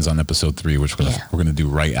questions on episode 3, which we're gonna do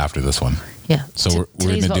right after this one. Yeah. So we're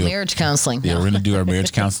today's gonna about do marriage counseling. Yeah, we're gonna do our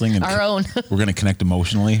marriage counseling and Our own. We're gonna connect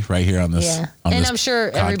emotionally right here on this. Yeah. On And this I'm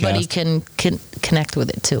sure podcast. everybody can connect with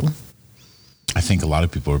it too. I think a lot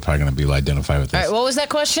of people are probably gonna be able to identify with this. All right. What was that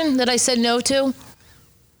question that I said no to?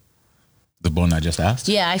 The one I just asked.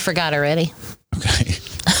 Yeah, I forgot already. Okay.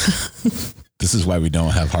 This is why we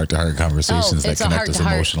don't have heart-to-heart conversations that it's a connect us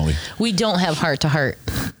heart-to-heart. emotionally. We don't have heart to heart.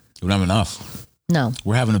 We don't have enough. No.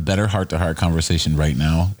 We're having a better heart-to-heart conversation right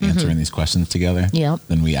now, answering these questions together, Yep.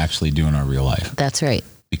 than we actually do in our real life. That's right.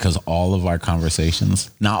 Because all of our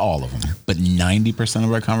conversations, not all of them, but 90%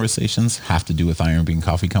 of our conversations have to do with Iron Bean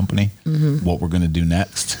Coffee Company, what we're going to do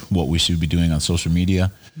next, what we should be doing on social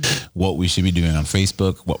media, what we should be doing on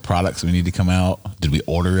Facebook, what products we need to come out. Did we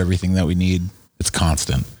order everything that we need? It's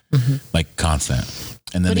constant, like constant.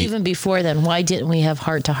 And then But even before then, why didn't we have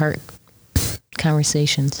heart to heart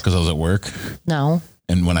conversations? because I was at work. No.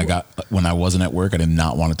 And when I wasn't at work, I did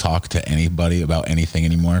not want to talk to anybody about anything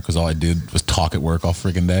anymore because all I did was talk at work all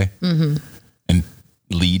freaking day and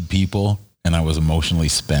lead people. And I was emotionally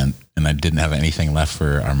spent and I didn't have anything left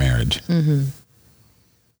for our marriage.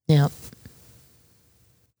 Yeah.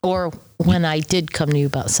 Or when I did come to you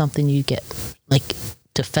about something, you get like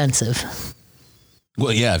defensive.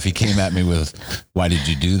 Well, yeah, if he came at me with, why did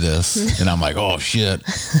you do this? And I'm like, oh, shit.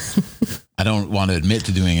 I don't want to admit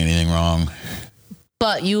to doing anything wrong.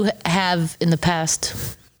 But you have in the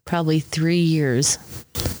past probably 3 years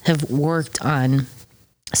have worked on.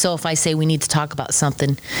 So if I say we need to talk about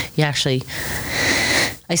something, you actually,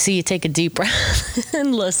 I see you take a deep breath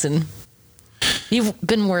and listen. You've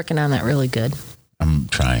been working on that really good. I'm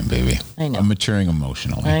trying, baby. I know. I'm maturing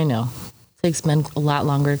emotionally. I know. It takes men a lot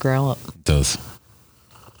longer to grow up. It does.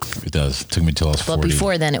 It does. It took me till I was 40. But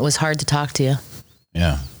before then, it was hard to talk to you.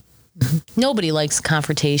 Yeah. Nobody likes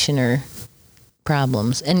confrontation or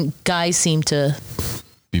problems. And guys seem to,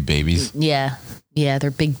 Be babies. yeah, they're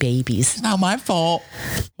big babies. It's not my fault.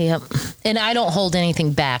 Yep. And I don't hold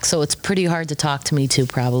anything back. So it's pretty hard to talk to me too,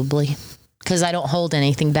 probably. Because I don't hold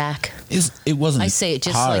anything back. It wasn't I say it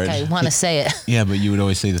just hard. like I want to say it. Yeah, but you would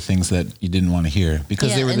always say the things that you didn't want to hear because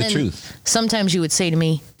Yeah, they were and the then truth. Sometimes you would say to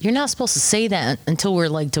me, you're not supposed to say that until we're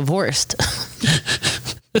like divorced.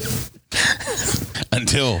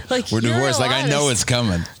 Until Like, we're you're divorced. Like, I know honest. it's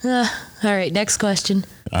coming. All right, next question.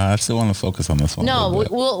 I still want to focus on this one. a No, little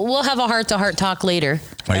bit. we'll have a heart-to-heart talk later.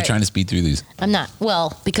 Why are you trying to speed through these? I'm not.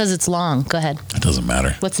 Well, because it's long. Go ahead. It doesn't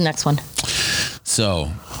matter. What's the next one? So,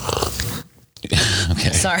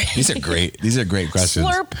 okay. Sorry. These are great. These are great questions.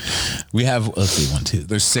 Slurp. We have, let's see, 1, 2.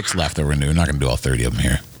 There's 6 left that we're going to do. We're not going to do all 30 of them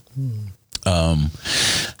here.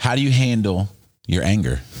 How do you handle your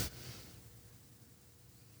anger?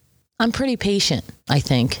 I'm pretty patient, I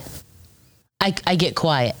think. I get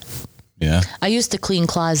quiet. Yeah. I used to clean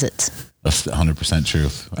closets. That's 100%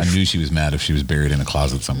 truth. I knew she was mad if she was buried in a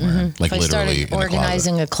closet somewhere. Like If I literally started in a closet.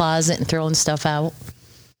 organizing a closet and throwing stuff out,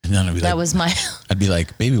 And then I'd be that like, was my... I'd be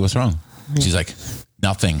like, baby, what's wrong? She's like,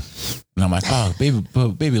 nothing. And I'm like, oh,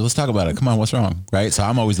 baby, let's talk about it. Come on, what's wrong? Right? So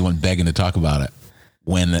I'm always the one begging to talk about it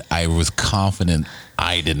when I was confident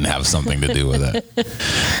I didn't have something to do with it.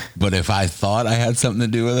 But if I thought I had something to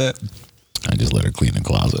do with it, I just let her clean the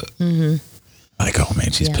closet. Mm-hmm. Like, oh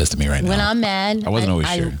man, she's pissed at me right now. When I'm mad, I wasn't always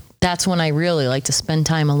sure. That's when I really like to spend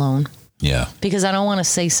time alone Yeah. because I don't want to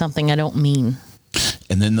say something I don't mean.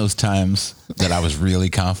 And then those times that I was really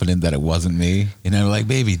confident that it wasn't me, and I'm like,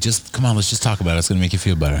 baby, just come on, let's just talk about it. It's gonna make you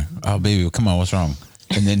feel better. Oh, baby, come on, what's wrong?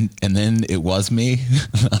 And then it was me.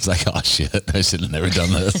 I was like, oh shit, I should have never done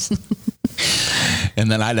this.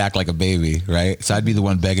 And then I'd act like a baby, right? So I'd be the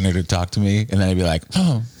one begging her to talk to me, and then I'd be like,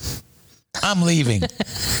 oh, I'm leaving.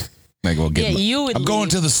 Like, well, you would I'm going leave.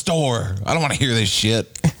 to the store. I don't want to hear this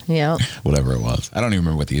shit. Yeah. Whatever it was. I don't even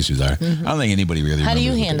remember what the issues are. I don't think anybody really How do remembers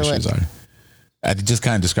you what handle the it? issues are. I just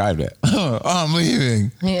kind of described it. Oh, I'm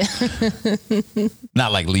leaving. Yeah.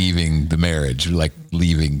 Not like leaving the marriage, like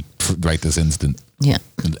leaving right this instant. Yeah.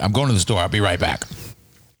 I'm going to the store. I'll be right back.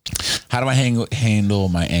 How do I handle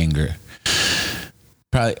my anger?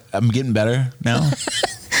 Probably, I'm getting better now.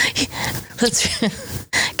 Let's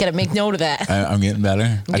got to make note of that. I'm getting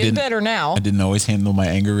better. I'm getting better now. I didn't always handle my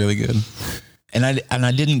anger really good, and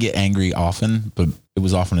I didn't get angry often, but it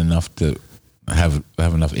was often enough to have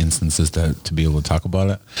enough instances to be able to talk about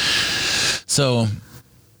it. So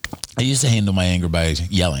I used to handle my anger by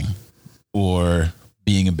yelling or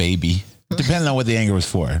being a baby, depending on what the anger was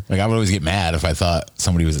for. Like I would always get mad if I thought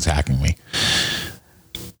somebody was attacking me.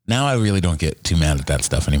 Now I really don't get too mad at that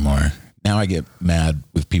stuff anymore. Now I get mad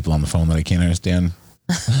with people on the phone that I can't understand.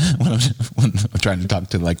 when I'm trying to talk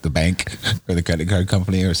to like the bank or the credit card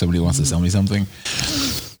company or somebody wants to sell me something.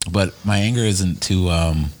 But my anger isn't too,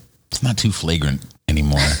 it's not too flagrant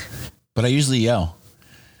anymore. But I usually yell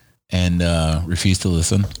and refuse to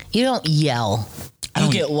listen. You don't yell.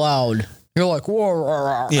 You get loud. You're like,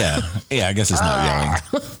 whoa. Yeah, I guess it's not yelling.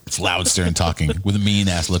 It's loud, stern talking with a mean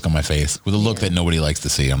ass look on my face, with a look that nobody likes to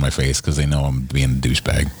see on my face because they know I'm being a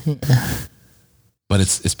douchebag. Yeah. But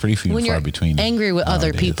it's pretty few and far between. Angry with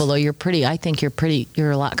other people, though, I think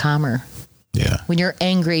you're a lot calmer. Yeah. When you're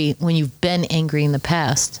angry, when you've been angry in the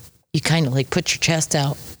past, you kind of like put your chest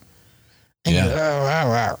out. And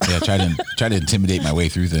yeah. Try to intimidate my way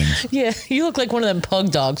through things. Yeah. You look like one of them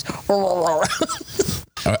pug dogs.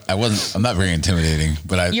 I'm not very intimidating,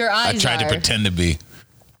 but I tried to pretend to be.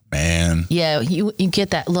 Man. Yeah. You get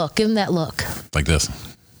that look. Give him that look. Like this.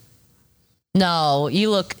 No,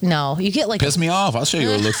 you get like... Piss me off. I'll show you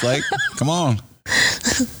what it looks like. Come on.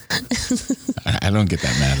 I don't get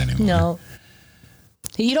that mad anymore. No.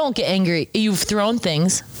 You don't get angry. You've thrown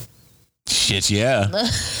things. Shit, yeah.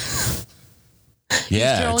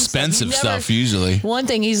 Yeah, expensive stuff usually. One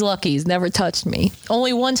thing, he's lucky. He's never touched me.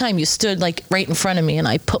 Only one time you stood like right in front of me and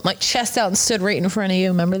I put my chest out and stood right in front of you.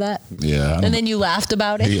 Remember that? Yeah. And then you laughed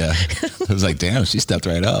about it? Yeah. I was like, damn, she stepped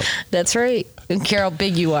right up. That's right. And care how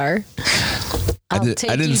big you are. I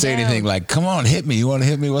didn't say anything like, come on, hit me. You want to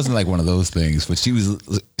hit me? It wasn't like one of those things. But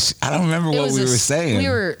I don't remember what we were saying. We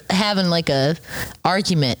were having like a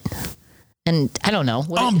argument. And I don't know.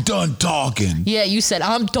 I'm done talking. Yeah, you said,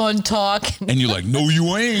 I'm done talking. And you're like, no,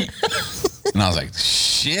 you ain't. And I was like,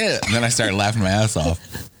 shit. And then I started laughing my ass off.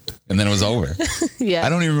 And then it was over. Yeah. I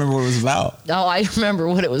don't even remember what it was about. Oh, I remember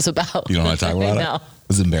what it was about. You don't want to talk about No. it?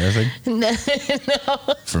 Was it embarrassing? No.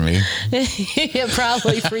 For me? Yeah,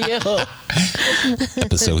 probably for you.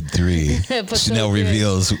 Episode 3. Chanel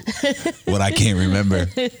reveals what I can't remember.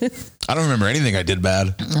 I don't remember anything I did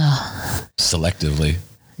bad. Selectively.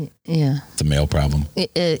 Yeah. It's a male problem.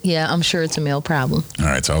 Yeah, I'm sure it's a male problem. All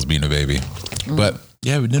right, so I was being a baby. Mm-hmm. But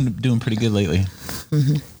yeah, we've been doing pretty good lately.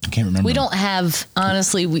 Mm-hmm. I can't remember. We don't have,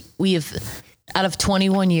 honestly, we have, out of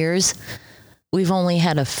 21 years, we've only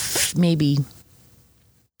had maybe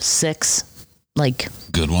 6, like...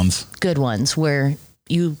 Good ones where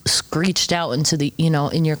you screeched out into the,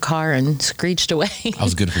 in your car and screeched away. I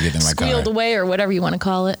was good for getting in my car. Squealed away or whatever you want to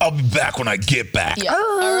call it. I'll be back when I get back. Yeah.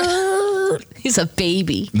 He's a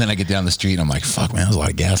baby. And then I get down the street and I'm like, fuck, man, that was a lot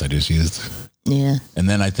of gas I just used. Yeah. And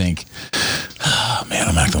then I think, oh, man,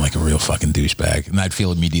 I'm acting like a real fucking douchebag. And I'd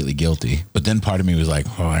feel immediately guilty. But then part of me was like,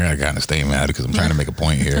 oh, I gotta kind of stay mad because I'm trying to make a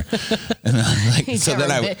point here. And I'm like,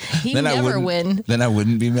 Then I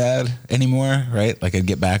wouldn't be mad anymore, right? Like I'd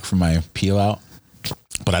get back from my peel out,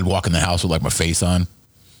 but I'd walk in the house with like my face on,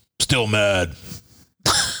 still mad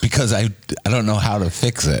because I don't know how to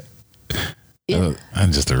fix it. Yeah.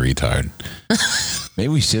 I'm just a retard.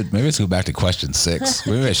 Maybe let's go back to question 6.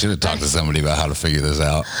 Maybe I should have talked to somebody about how to figure this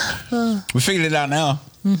out. We figured it out now.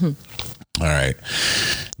 Mm-hmm. All right.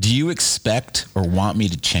 Do you expect or want me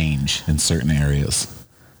to change in certain areas?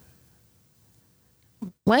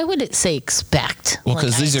 Why would it say expect? Well,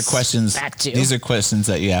 because these are questions. These are questions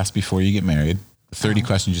that you ask before you get married. 30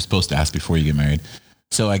 questions you're supposed to ask before you get married.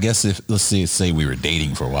 So I guess let's say we were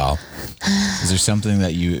dating for a while. Is there something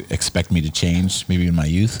that you expect me to change, maybe in my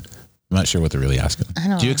youth? I'm not sure what they're really asking.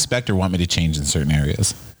 Do you expect or want me to change in certain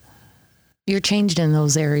areas? You're changed in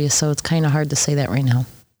those areas, so it's kind of hard to say that right now.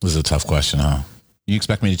 This is a tough question, huh? You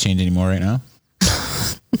expect me to change any more right now?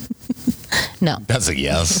 No. That's a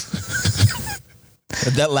yes.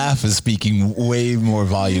 That laugh is speaking way more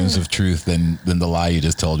volumes of truth than the lie you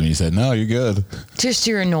just told me. You said, no, you're good. Just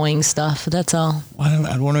your annoying stuff. That's all. I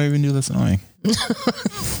don't want to even do this annoying.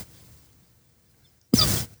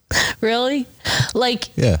 Really?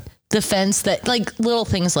 Like the fence that, like little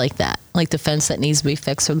things like that. Like the fence that needs to be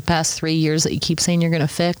fixed for the past 3 years that you keep saying you're going to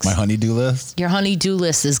fix. My honey-do list? Your honey-do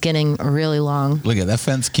list is getting really long. Look at that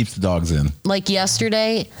fence keeps the dogs in. Like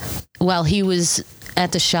yesterday, while he was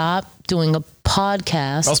at the shop doing a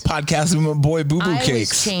podcast. I was podcasting with my boy Boo Boo Cakes. I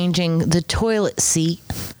was changing the toilet seat.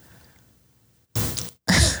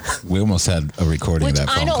 We almost had a recording of that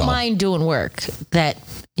phone call. I don't mind doing work that,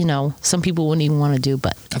 some people wouldn't even want to do,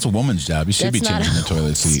 but... That's a woman's job. You should be changing the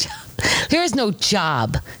toilet seat. There is no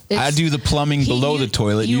job. I do the plumbing below the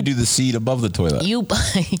toilet. You do the seat above the toilet. You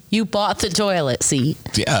bought the toilet seat.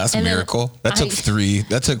 Yeah, that's a miracle. That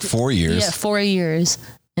took 4 years. Yeah, 4 years.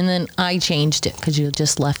 And then I changed it because you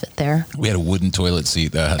just left it there. We had a wooden toilet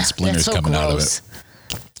seat that had splinters coming out of it.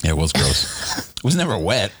 Yeah, it was gross. It was never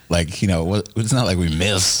wet. Like, it's not like we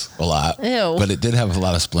miss a lot. Ew. But it did have a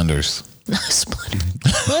lot of splendors.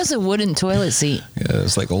 It was a wooden toilet seat. Yeah,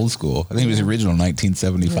 it's like old school. I think it was original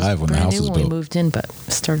 1975 when the house was when we built. moved in, but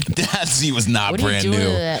started. That seat was not What are you brand doing new.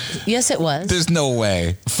 to that? Yes, it was. There's no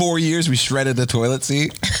way. 4 years we shredded the toilet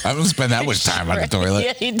seat. I don't spend that much time on the toilet.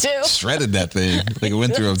 Yeah, you do. Shredded that thing. Like it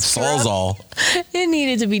went through a Sawzall. It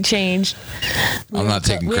needed to be changed. I'm not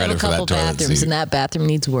taking We have credit a for that couple toilet bathrooms, seat. and that bathroom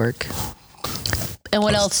needs work. And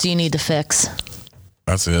what else do you need to fix?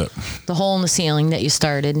 That's it. The hole in the ceiling that you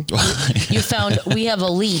started. You found we have a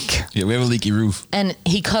leak, Yeah, we have a leaky roof. and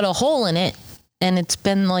he cut a hole in it, and it's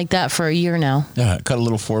been like that for a year now. Yeah, cut a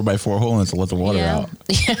little 4x4 hole in it to let the water out.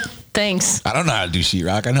 Yeah. Thanks. I don't know how to do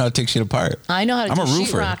sheetrock. I know how to take shit apart. I know how to I'm do a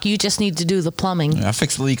roofer. sheetrock. You just need to do the plumbing. I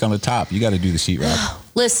fixed the leak on the top. You got to do the sheetrock.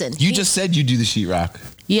 Listen. You just said you do the sheetrock.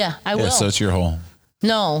 Yeah, I will. Yeah, so it's your hole.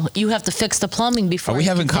 No, you have to fix the plumbing before. Are we you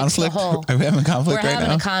having can fix the conflict? hole. Are we having conflict We're right having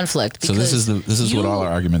now? a conflict. So this is what all our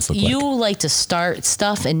arguments look like. You like to start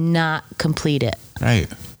stuff and not complete it. Right.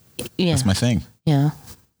 Yeah. That's my thing. Yeah.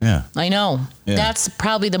 Yeah. I know. Yeah. That's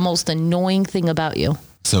probably the most annoying thing about you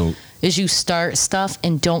So is you start stuff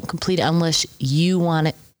and don't complete it unless you want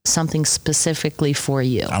it something specifically for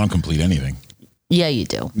you. I don't complete anything. Yeah, you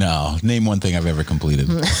do. No. Name one thing I've ever completed.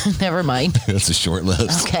 Never mind. That's a short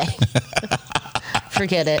list. Okay.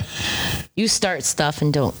 Forget it. You start stuff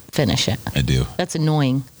and don't finish it. I do. That's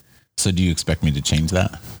annoying. So do you expect me to change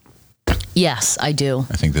that? Yes, I do.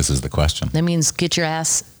 I think this is the question. That means get your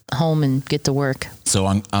ass home and get to work. So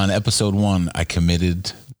on episode 1, I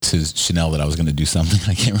committed to Chanel that I was going to do something.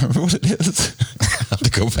 I can't remember what it is. I have to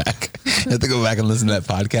go back. I have to go back and listen to that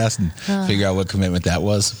podcast and figure out what commitment that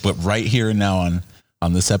was. But right here and now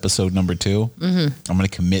on this episode number 2, I'm going to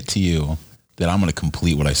commit to you that I'm going to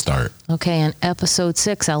complete what I start. Okay, on episode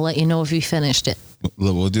 6, I'll let you know if you finished it.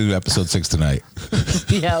 We'll do episode 6 tonight.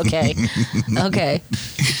 Yeah, okay. Okay.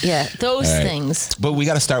 Yeah, those All right. things. But we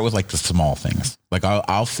got to start with like the small things. Like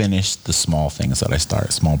I'll finish the small things that I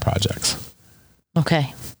start, small projects.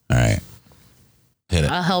 Okay. All right. Hit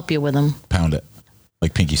it. I'll help you with them. Pound it.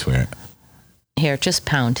 Like pinky swear it. Here, just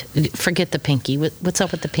pound. Forget the pinky. What's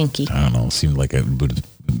up with the pinky? I don't know. It seemed like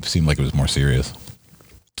it was more serious.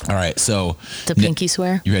 All right. So The pinky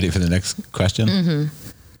swear? you ready for the next question? Mm-hmm.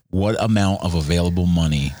 What amount of available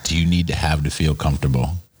money do you need to have to feel comfortable?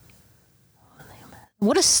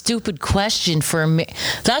 What a stupid question for a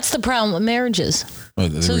that's the problem with marriages. Oh,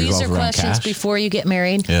 they So these revolve are around questions cash? before you get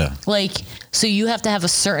married. Yeah. Like, so you have to have a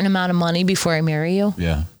certain amount of money before I marry you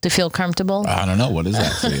Yeah. to feel comfortable. I don't know. What is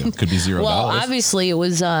that for you? Could be $0. Well, obviously it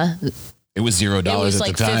was it was $0 it was at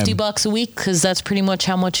like the time. $50 a week because that's pretty much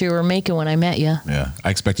how much you were making when I met you. Yeah. I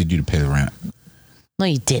expected you to pay the rent. No,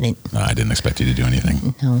 you didn't. No, I didn't expect you to do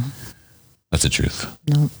anything. No. That's the truth.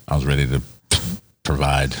 No. I was ready to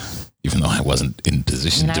provide, even though I wasn't in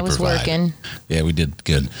position And to I was provide. working. Yeah, we did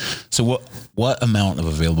good. So what amount of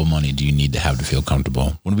available money do you need to have to feel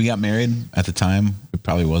comfortable? When we got married at the time, it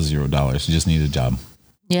probably was $0. You just needed a job.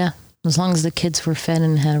 Yeah. As long as the kids were fed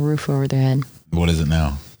and had a roof over their head. What is it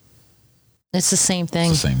now? It's the same thing.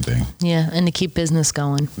 It's the same thing. Yeah. And to keep business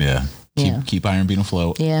going. Yeah. Yeah. Keep Iron Bean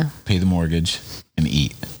afloat. Yeah. Pay the mortgage and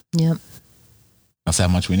eat. Yep. That's how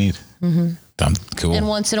much we need. Mm-hmm. Cool. And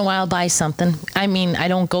once in a while, buy something. I mean, I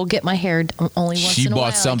don't go get my hair. Only once She in a while,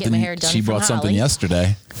 bought something. I get my hair done She from bought something Holly.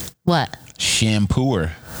 yesterday. What?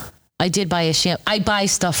 Shampooer. I did buy a shampoo. I buy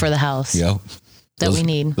stuff for the house Yep. that we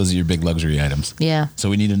need. Those are your big luxury items. Yeah. So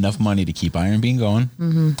we need enough money to keep Iron Bean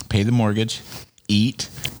going, pay the mortgage, eat,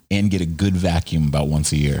 and get a good vacuum about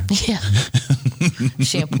once a year. Yeah.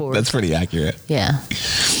 Shampoo. That's pretty accurate. Yeah.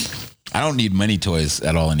 I don't need many toys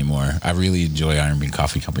at all anymore. I really enjoy Iron Bean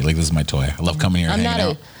Coffee Company. Like, this is my toy. I love coming here and I'm hanging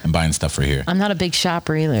not out and buying stuff for here. I'm not a big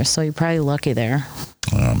shopper either, so you're probably lucky there.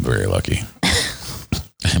 I'm very lucky.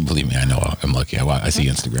 And believe me, I know I'm lucky. I see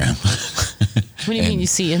Instagram. What do you mean you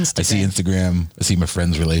see Instagram? I see Instagram. I see my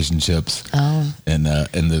friends' relationships. Oh. And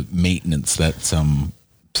the maintenance that some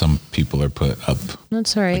people are put up.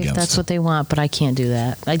 That's all right. against That's it. what they want, but I can't do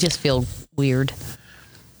that. I just feel weird.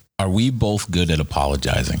 Are we both good at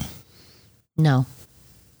apologizing? No.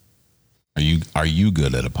 Are you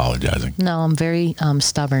good at apologizing? No, I'm very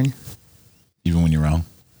stubborn. Even when you're wrong?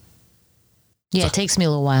 Yeah, it takes me a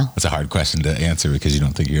little while. That's a hard question to answer because you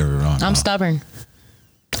don't think you're ever wrong. I'm huh? stubborn.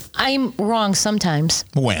 I'm wrong sometimes.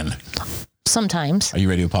 When? Sometimes. Are you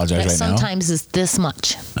ready to apologize But right sometimes it's this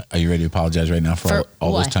much. now? Are you ready to apologize right now for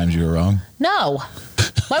all those what? times you were wrong? No.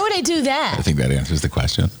 Why would I do I that? think that answers the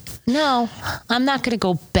question. No, I'm not going to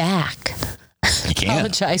go back. You can't.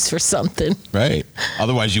 Apologize for something. Right.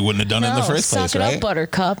 Otherwise, you wouldn't have done it in the first place, suck it right? up,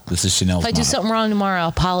 Buttercup. This is Chanel's If I motto. do something wrong tomorrow, I'll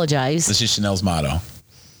apologize. This is Chanel's motto.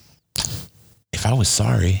 If I was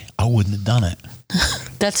sorry, I wouldn't have done it.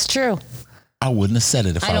 That's true. I wouldn't have said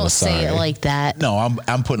it if I don't was sorry. say it like that. No,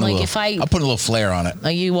 I'm putting Like, a little. if I- I'm putting a little flair on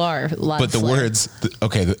it. You are. A lot But of the flair. words,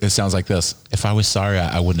 okay, it sounds like this. If I was sorry,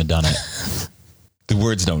 I wouldn't have done it. The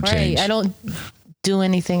words don't Right. change. I don't do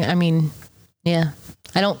anything. I mean, yeah.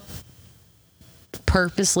 I don't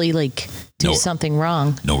purposely like do No. something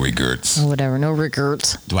wrong No regrets. or whatever. No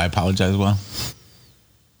regrets. Do I apologize well?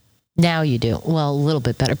 Now you do. Well, a little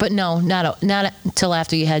bit better. But no, not until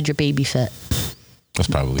after you had your baby fit. That's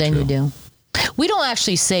probably Then true. you do. We don't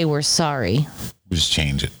actually say we're sorry. We just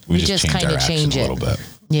change it. We just just change kinda our action change a it. little bit.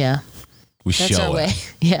 Yeah. We That's show our way.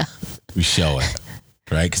 it. Yeah. We show it.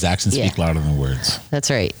 Right? Because actions Yeah. speak louder than words. That's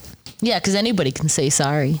right. Yeah, because anybody can say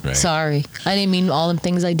sorry. Right. Sorry. I didn't mean all the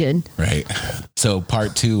things I did. Right. So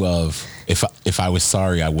part 2 of if I was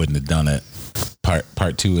sorry, I wouldn't have done it.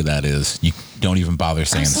 Part 2 of that is you don't even bother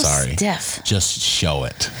saying I'm so sorry. stiff. Just show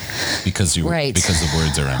it because Right. because the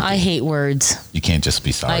words are empty. I hate words. You can't just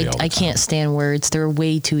be sorry. all the I time. can't stand words. They're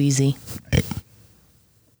way too easy. Right.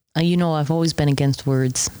 You know, I've always been against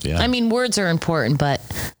words. Yeah. I mean, words are important, but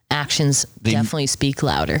actions definitely speak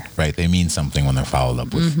louder. Right. They mean something when they're followed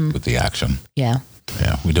up with the action. Yeah.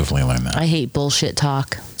 Yeah, we definitely learned that. I hate bullshit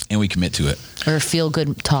talk And we commit to it. or feel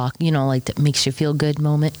good talk, you know, like that makes you feel good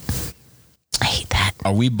moment. I hate that.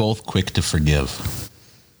 Are we both quick to forgive?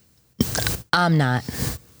 I'm not.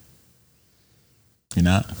 You're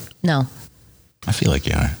not? No. I feel like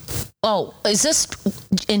you are. Oh, is this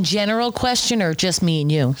in general question or just me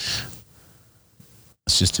and you?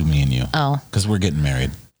 It's just to me and you. Oh. Because we're getting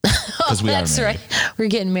married. Because we are That's married. right. We're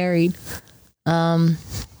getting married.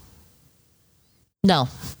 No.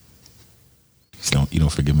 You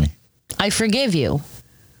don't forgive me? I forgive you,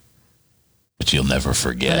 But you'll never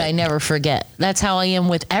forget. but I never forget. That's how I am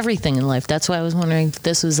with everything in life. That's why I was wondering if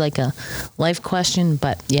this was like a life question,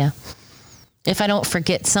 but yeah. If I don't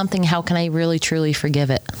forget something, how can I really truly forgive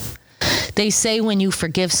it? They say when you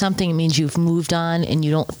forgive something, it means you've moved on and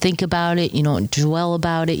you don't think about it, you don't dwell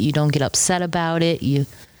about it, you don't get upset about it.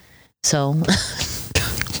 So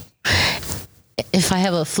if I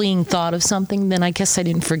have a fleeting thought of something, then I guess I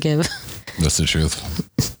didn't forgive. That's the truth.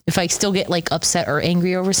 If I still get like upset or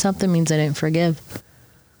angry over something, it means I didn't forgive.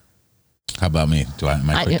 How about me? Am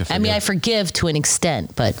I quick to forgive? I mean, I forgive to an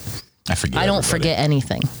extent, but I forgive I don't everybody. forget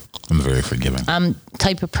anything. I'm very forgiving. I'm the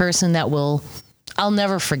type of person that I'll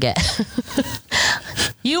never forget.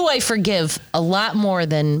 I forgive a lot more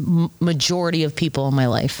than majority of people in my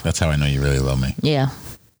life. That's how I know you really love me. Yeah.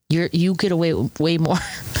 You get away with way more.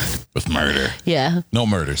 With murder. Yeah. No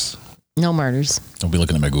murders. No murders. Don't be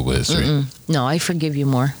looking at my Google history. No, I forgive you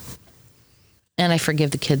more. And I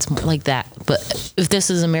forgive the kids more, like that. But if this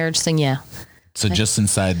is a marriage thing, yeah. So just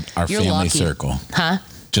inside our You're family lucky. circle. Huh?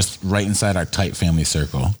 Just right inside our tight family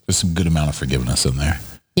circle. There's some good amount of forgiveness in there.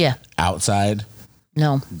 Yeah. Outside,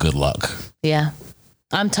 No. good luck. Yeah.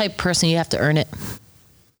 I'm type person, you have to earn it.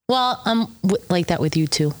 Well, I'm like that with you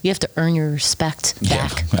too. You have to earn your respect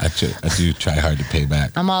back. Yeah, I do try hard to pay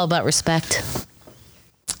back. I'm all about respect.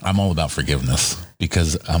 I'm all about forgiveness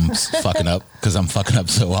because I'm fucking up. Because I'm fucking up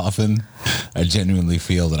so often. I genuinely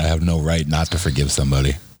feel that I have no right not to forgive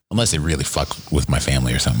somebody, unless they really fuck with my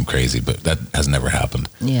family or something crazy. But that has never happened.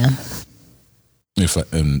 Yeah. If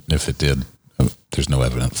it did, there's no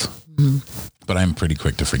evidence. Mm-hmm. But I'm pretty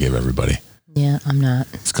quick to forgive everybody. Yeah, I'm not.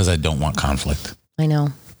 It's because I don't want conflict. I know.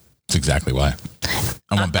 That's exactly why.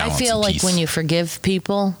 I want balance. I feel and like peace. when you forgive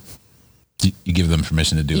people, you give them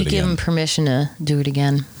permission to do you it give again. them permission to do it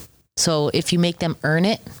again. So if you make them earn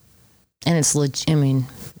it, and it's I mean,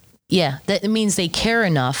 yeah, that means they care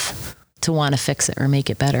enough to want to fix it or make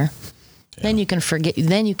it better. Yeah. Then you can forget.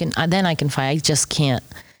 Then I can fight. I just can't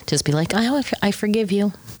just be like, I forgive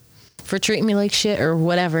you for treating me like shit or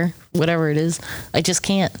whatever it is. I just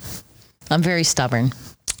can't. I'm very stubborn.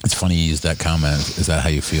 It's funny you use that comment. Is that how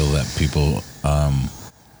you feel that people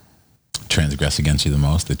transgress against you the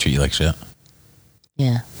most? They treat you like shit?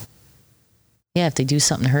 Yeah. Yeah, if they do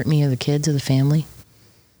something to hurt me or the kids or the family,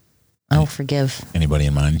 I'll forgive. Anybody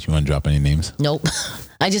in mind? You want to drop any names? Nope.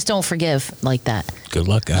 I just don't forgive like that. Good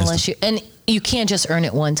luck, guys. Unless you can't just earn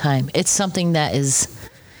it one time. It's something that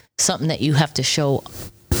you have to show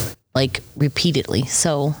like repeatedly.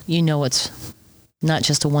 So it's not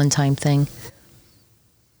just a one-time thing.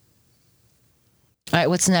 All right,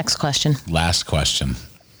 what's the next question? Last question.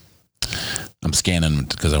 I'm scanning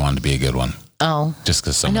because I wanted to be a good one. Oh, Just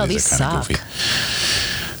because some of these these are kind of suck.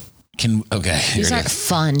 goofy. Okay. These aren't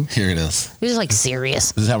fun. Here it is. These are like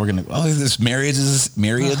serious. This is how we're gonna. Oh, this marriage is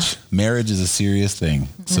a serious thing.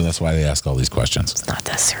 So that's why they ask all these questions. It's not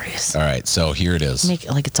that serious. All right. So here it is. Make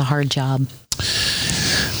it like it's a hard job.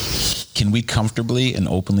 Can we comfortably and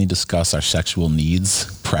openly discuss our sexual needs,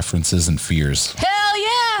 preferences, and fears? Hell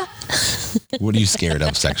yeah. What are you scared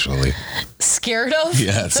of sexually? Scared of?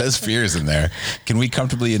 Yeah, it says fears in there. Can we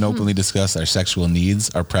comfortably and openly discuss our sexual needs,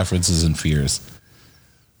 our preferences, and fears?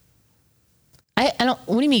 I don't.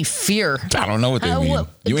 What do you mean fear? I don't know what they mean. You ain't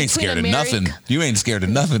between scared of America- nothing. You ain't scared of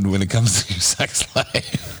nothing when it comes to your sex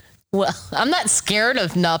life. Well, I'm not scared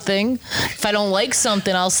of nothing. If I don't like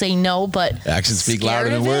something, I'll say no. But Actions speak scared louder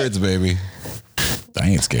than of it? words, baby. I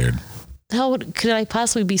ain't scared. How could I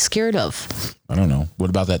possibly be scared of? I don't know. What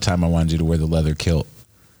about that time I wanted you to wear the leather kilt?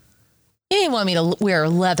 You didn't want me to wear a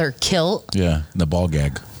leather kilt. Yeah, and the ball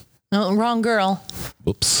gag. No, wrong girl.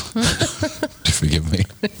 Whoops. Forgive me.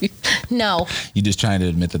 No. You just trying to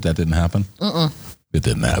admit that didn't happen? It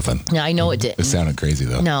didn't happen. No, I know it It didn't. sounded crazy,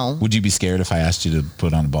 though. No. Would you be scared if I asked you to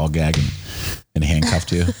put on a ball gag and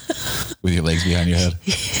handcuffed you with your legs behind your head?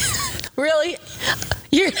 Really?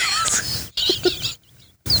 You're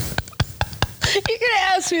gonna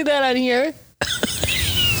ask me that on here?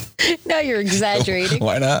 Now you're exaggerating.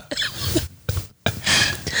 Why not?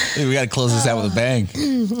 Hey, we got to close this out with a bang.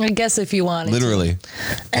 I guess if you wanted. Literally.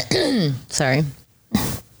 Sorry.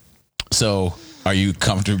 So, are you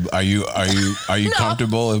comfortable? Are you No.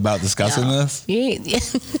 comfortable about discussing this?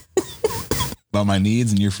 About my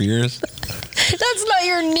needs and your fears? That's not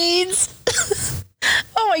your needs.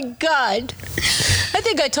 Oh my God. I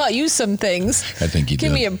think I taught you some things. I think you did.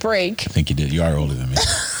 Give me a break. I think you did. You are older than me.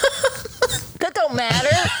 That don't matter.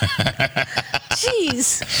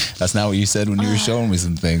 Jeez. That's not what you said when you were showing me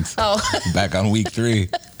some things. Oh, Back on week 3.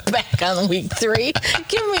 back on week 3.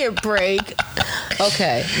 Give me a break.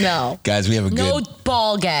 Okay, no. Guys, we have a No good...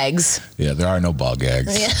 ball gags. Yeah, there are no ball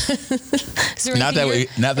gags. Is there Not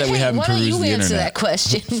anything that we Hey, haven't why don't perused you the answer internet. that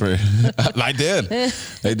question? I did.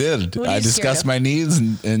 What are I you discussed scared my needs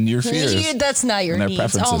and your fears. That's not your and our needs.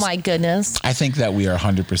 preferences. Oh my goodness. I think that we are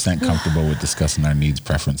 100% comfortable with discussing our needs,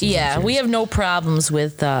 preferences. Yeah, and we fears. have no problems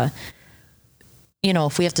with,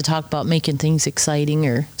 if we have to talk about making things exciting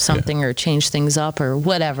or something or change things up or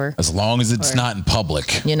whatever, As long as it's not in public.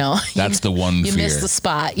 That's the one you fear. miss the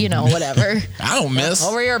spot, whatever. I don't miss.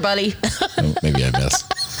 Over here, buddy. Oh, maybe I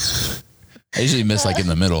miss. I usually miss like in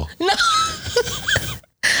the middle.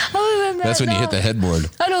 Other than that, That's when you no. hit the headboard.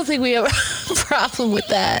 I don't think we have a problem with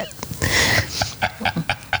that.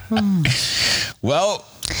 Well,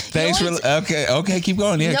 thanks You know for. Okay, keep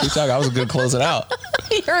going. Yeah, No. keep talking. I was going to close it out.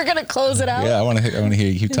 You're gonna close it out. Yeah, I want to hear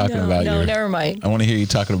you keep talking about your. never mind. I want to hear you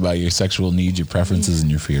talking about your sexual needs, your preferences,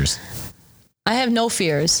 and your fears. I have no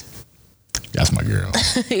fears. That's my girl.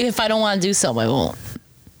 If I don't want to do something, I won't.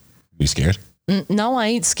 You scared? No, I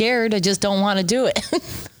ain't scared. I just don't want to do it.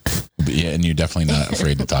 But yeah, and you're definitely not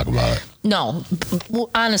afraid to talk about it. No,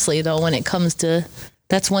 honestly though, when it comes to,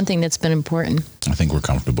 that's one thing that's been important. I think we're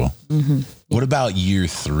comfortable. Mm-hmm. What about year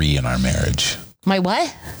 3 in our marriage? My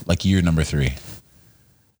what? Like year number 3.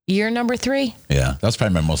 Year number 3? Yeah, that was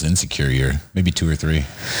probably my most insecure year. Maybe 2 or 3.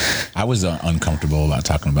 I was uncomfortable about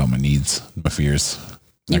talking about my needs, my fears,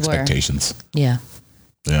 You were. expectations. Yeah.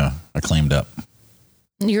 Yeah, I claimed up.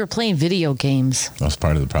 You were playing video games. That was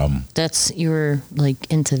part of the problem. You were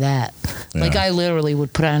like into that. Yeah. Like I literally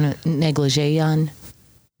would put on a negligee on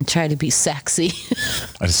and try to be sexy.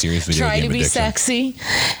 I had a serious video Try game to be addiction. sexy.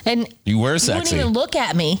 And You were you sexy. wouldn't even look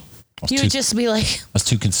at me. was You too- would just be like, I was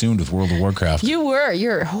too consumed with World of Warcraft.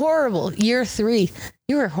 you're horrible. Year 3.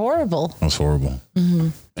 You were horrible. It was horrible. Mm-hmm.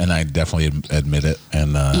 And I definitely admit it.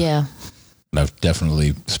 And Yeah. and I've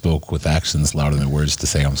definitely spoke with actions louder than words to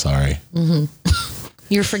say I'm sorry.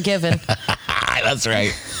 You're forgiven. That's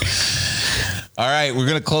right. All right, we're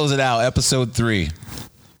going to close it out. Episode 3.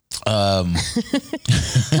 Come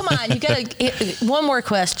on, you got one more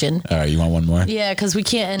question. All right, you want one more? Yeah, because we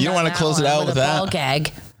can't end You don't on wanna that close it one out with a that? ball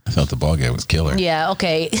gag. I thought the ball game was killer. Yeah,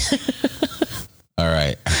 okay. All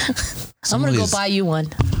right. I'm going to go buy you one.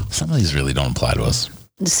 Some of these really don't apply to us.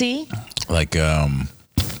 See? Like,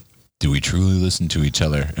 do we truly listen to each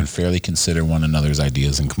other and fairly consider one another's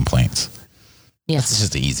ideas and complaints? Yes. It's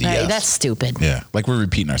just an easy Right, yes. that's stupid. Yeah, like we're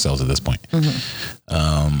repeating ourselves at this point.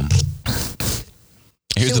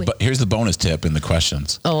 Here's the bonus tip in the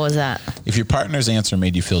questions. Oh, what was that? If your partner's answer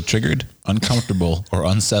made you feel triggered, uncomfortable, or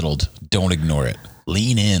unsettled, don't ignore it.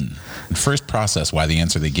 Lean in and first process why the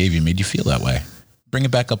answer they gave you made you feel that way. Bring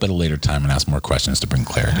it back up at a later time and ask more questions to bring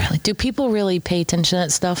clarity. Like, do people really pay attention to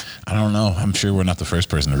that stuff? I don't know. I'm sure we're not the first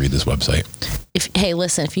person to read this website. Hey,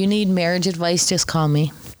 listen, if you need marriage advice, just call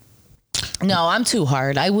me. No, I'm too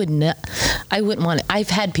hard. I wouldn't want it. I've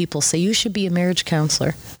had people say you should be a marriage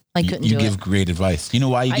counselor. I couldn't do it. You give great advice. You know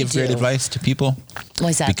why you give great advice to people?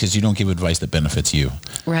 Why's that? Because you don't give advice that benefits you.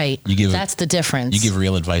 Right. That's the difference. You give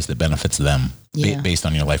real advice that benefits them based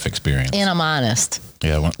on your life experience. And I'm honest.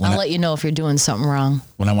 Yeah. I'll let you know if you're doing something wrong.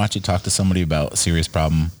 When I watch you talk to somebody about a serious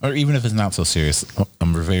problem, or even if it's not so serious,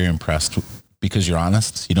 I'm very impressed because you're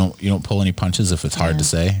honest. You don't pull any punches if it's hard to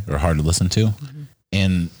say or hard to listen to.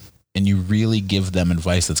 Mm-hmm. And you really give them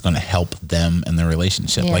advice that's going to help them in their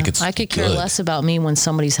relationship. Yeah. Like it's I could care less about me when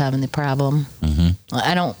somebody's having the problem.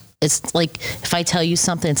 Mm-hmm. It's like if I tell you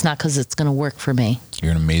something, it's not because it's going to work for me.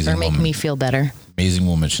 You're an amazing woman. Or make me feel better. Amazing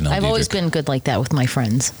woman, Chanel I've always been good like that with my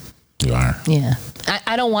friends. You are. Yeah.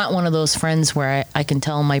 I don't want one of those friends where I can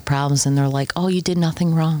tell them my problems and they're like, oh, you did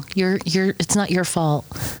nothing wrong. It's not your fault.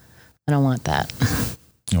 I don't want that.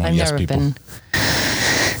 I've never been.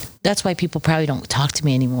 That's why people probably don't talk to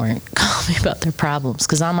me anymore and call me about their problems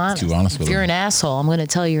because I'm honest. Too honest with them. If you're an asshole, I'm going to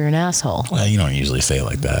tell you you're an asshole. Well, you don't usually say it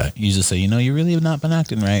like that. You just say, you really have not been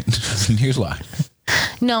acting right. And here's why.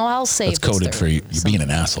 No, I'll say it's coded for you being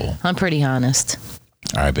an asshole. I'm pretty honest.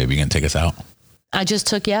 All right, baby, you going to take us out? I just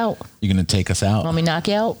took you out. You're going to take us out? Want me to knock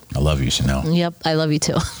you out? I love you, Chanel. Yep, I love you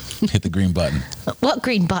too. Hit the green button. What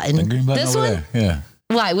green button? The green button this over one? there. Yeah.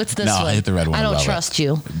 Why? What's this one? No, I hit the red one. I don't trust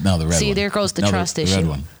you. No, the red one. See, there goes the trust issue. The red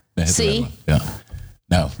one. Yeah, see? Yeah.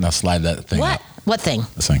 No, now slide that thing What? up. What thing?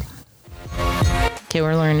 This thing. Okay,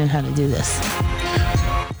 we're learning how to do this.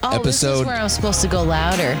 Oh, this is where I'm supposed to go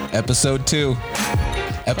louder. Episode 2.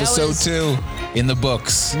 Episode 2 in the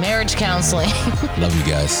books. Marriage counseling. Love you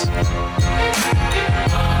guys.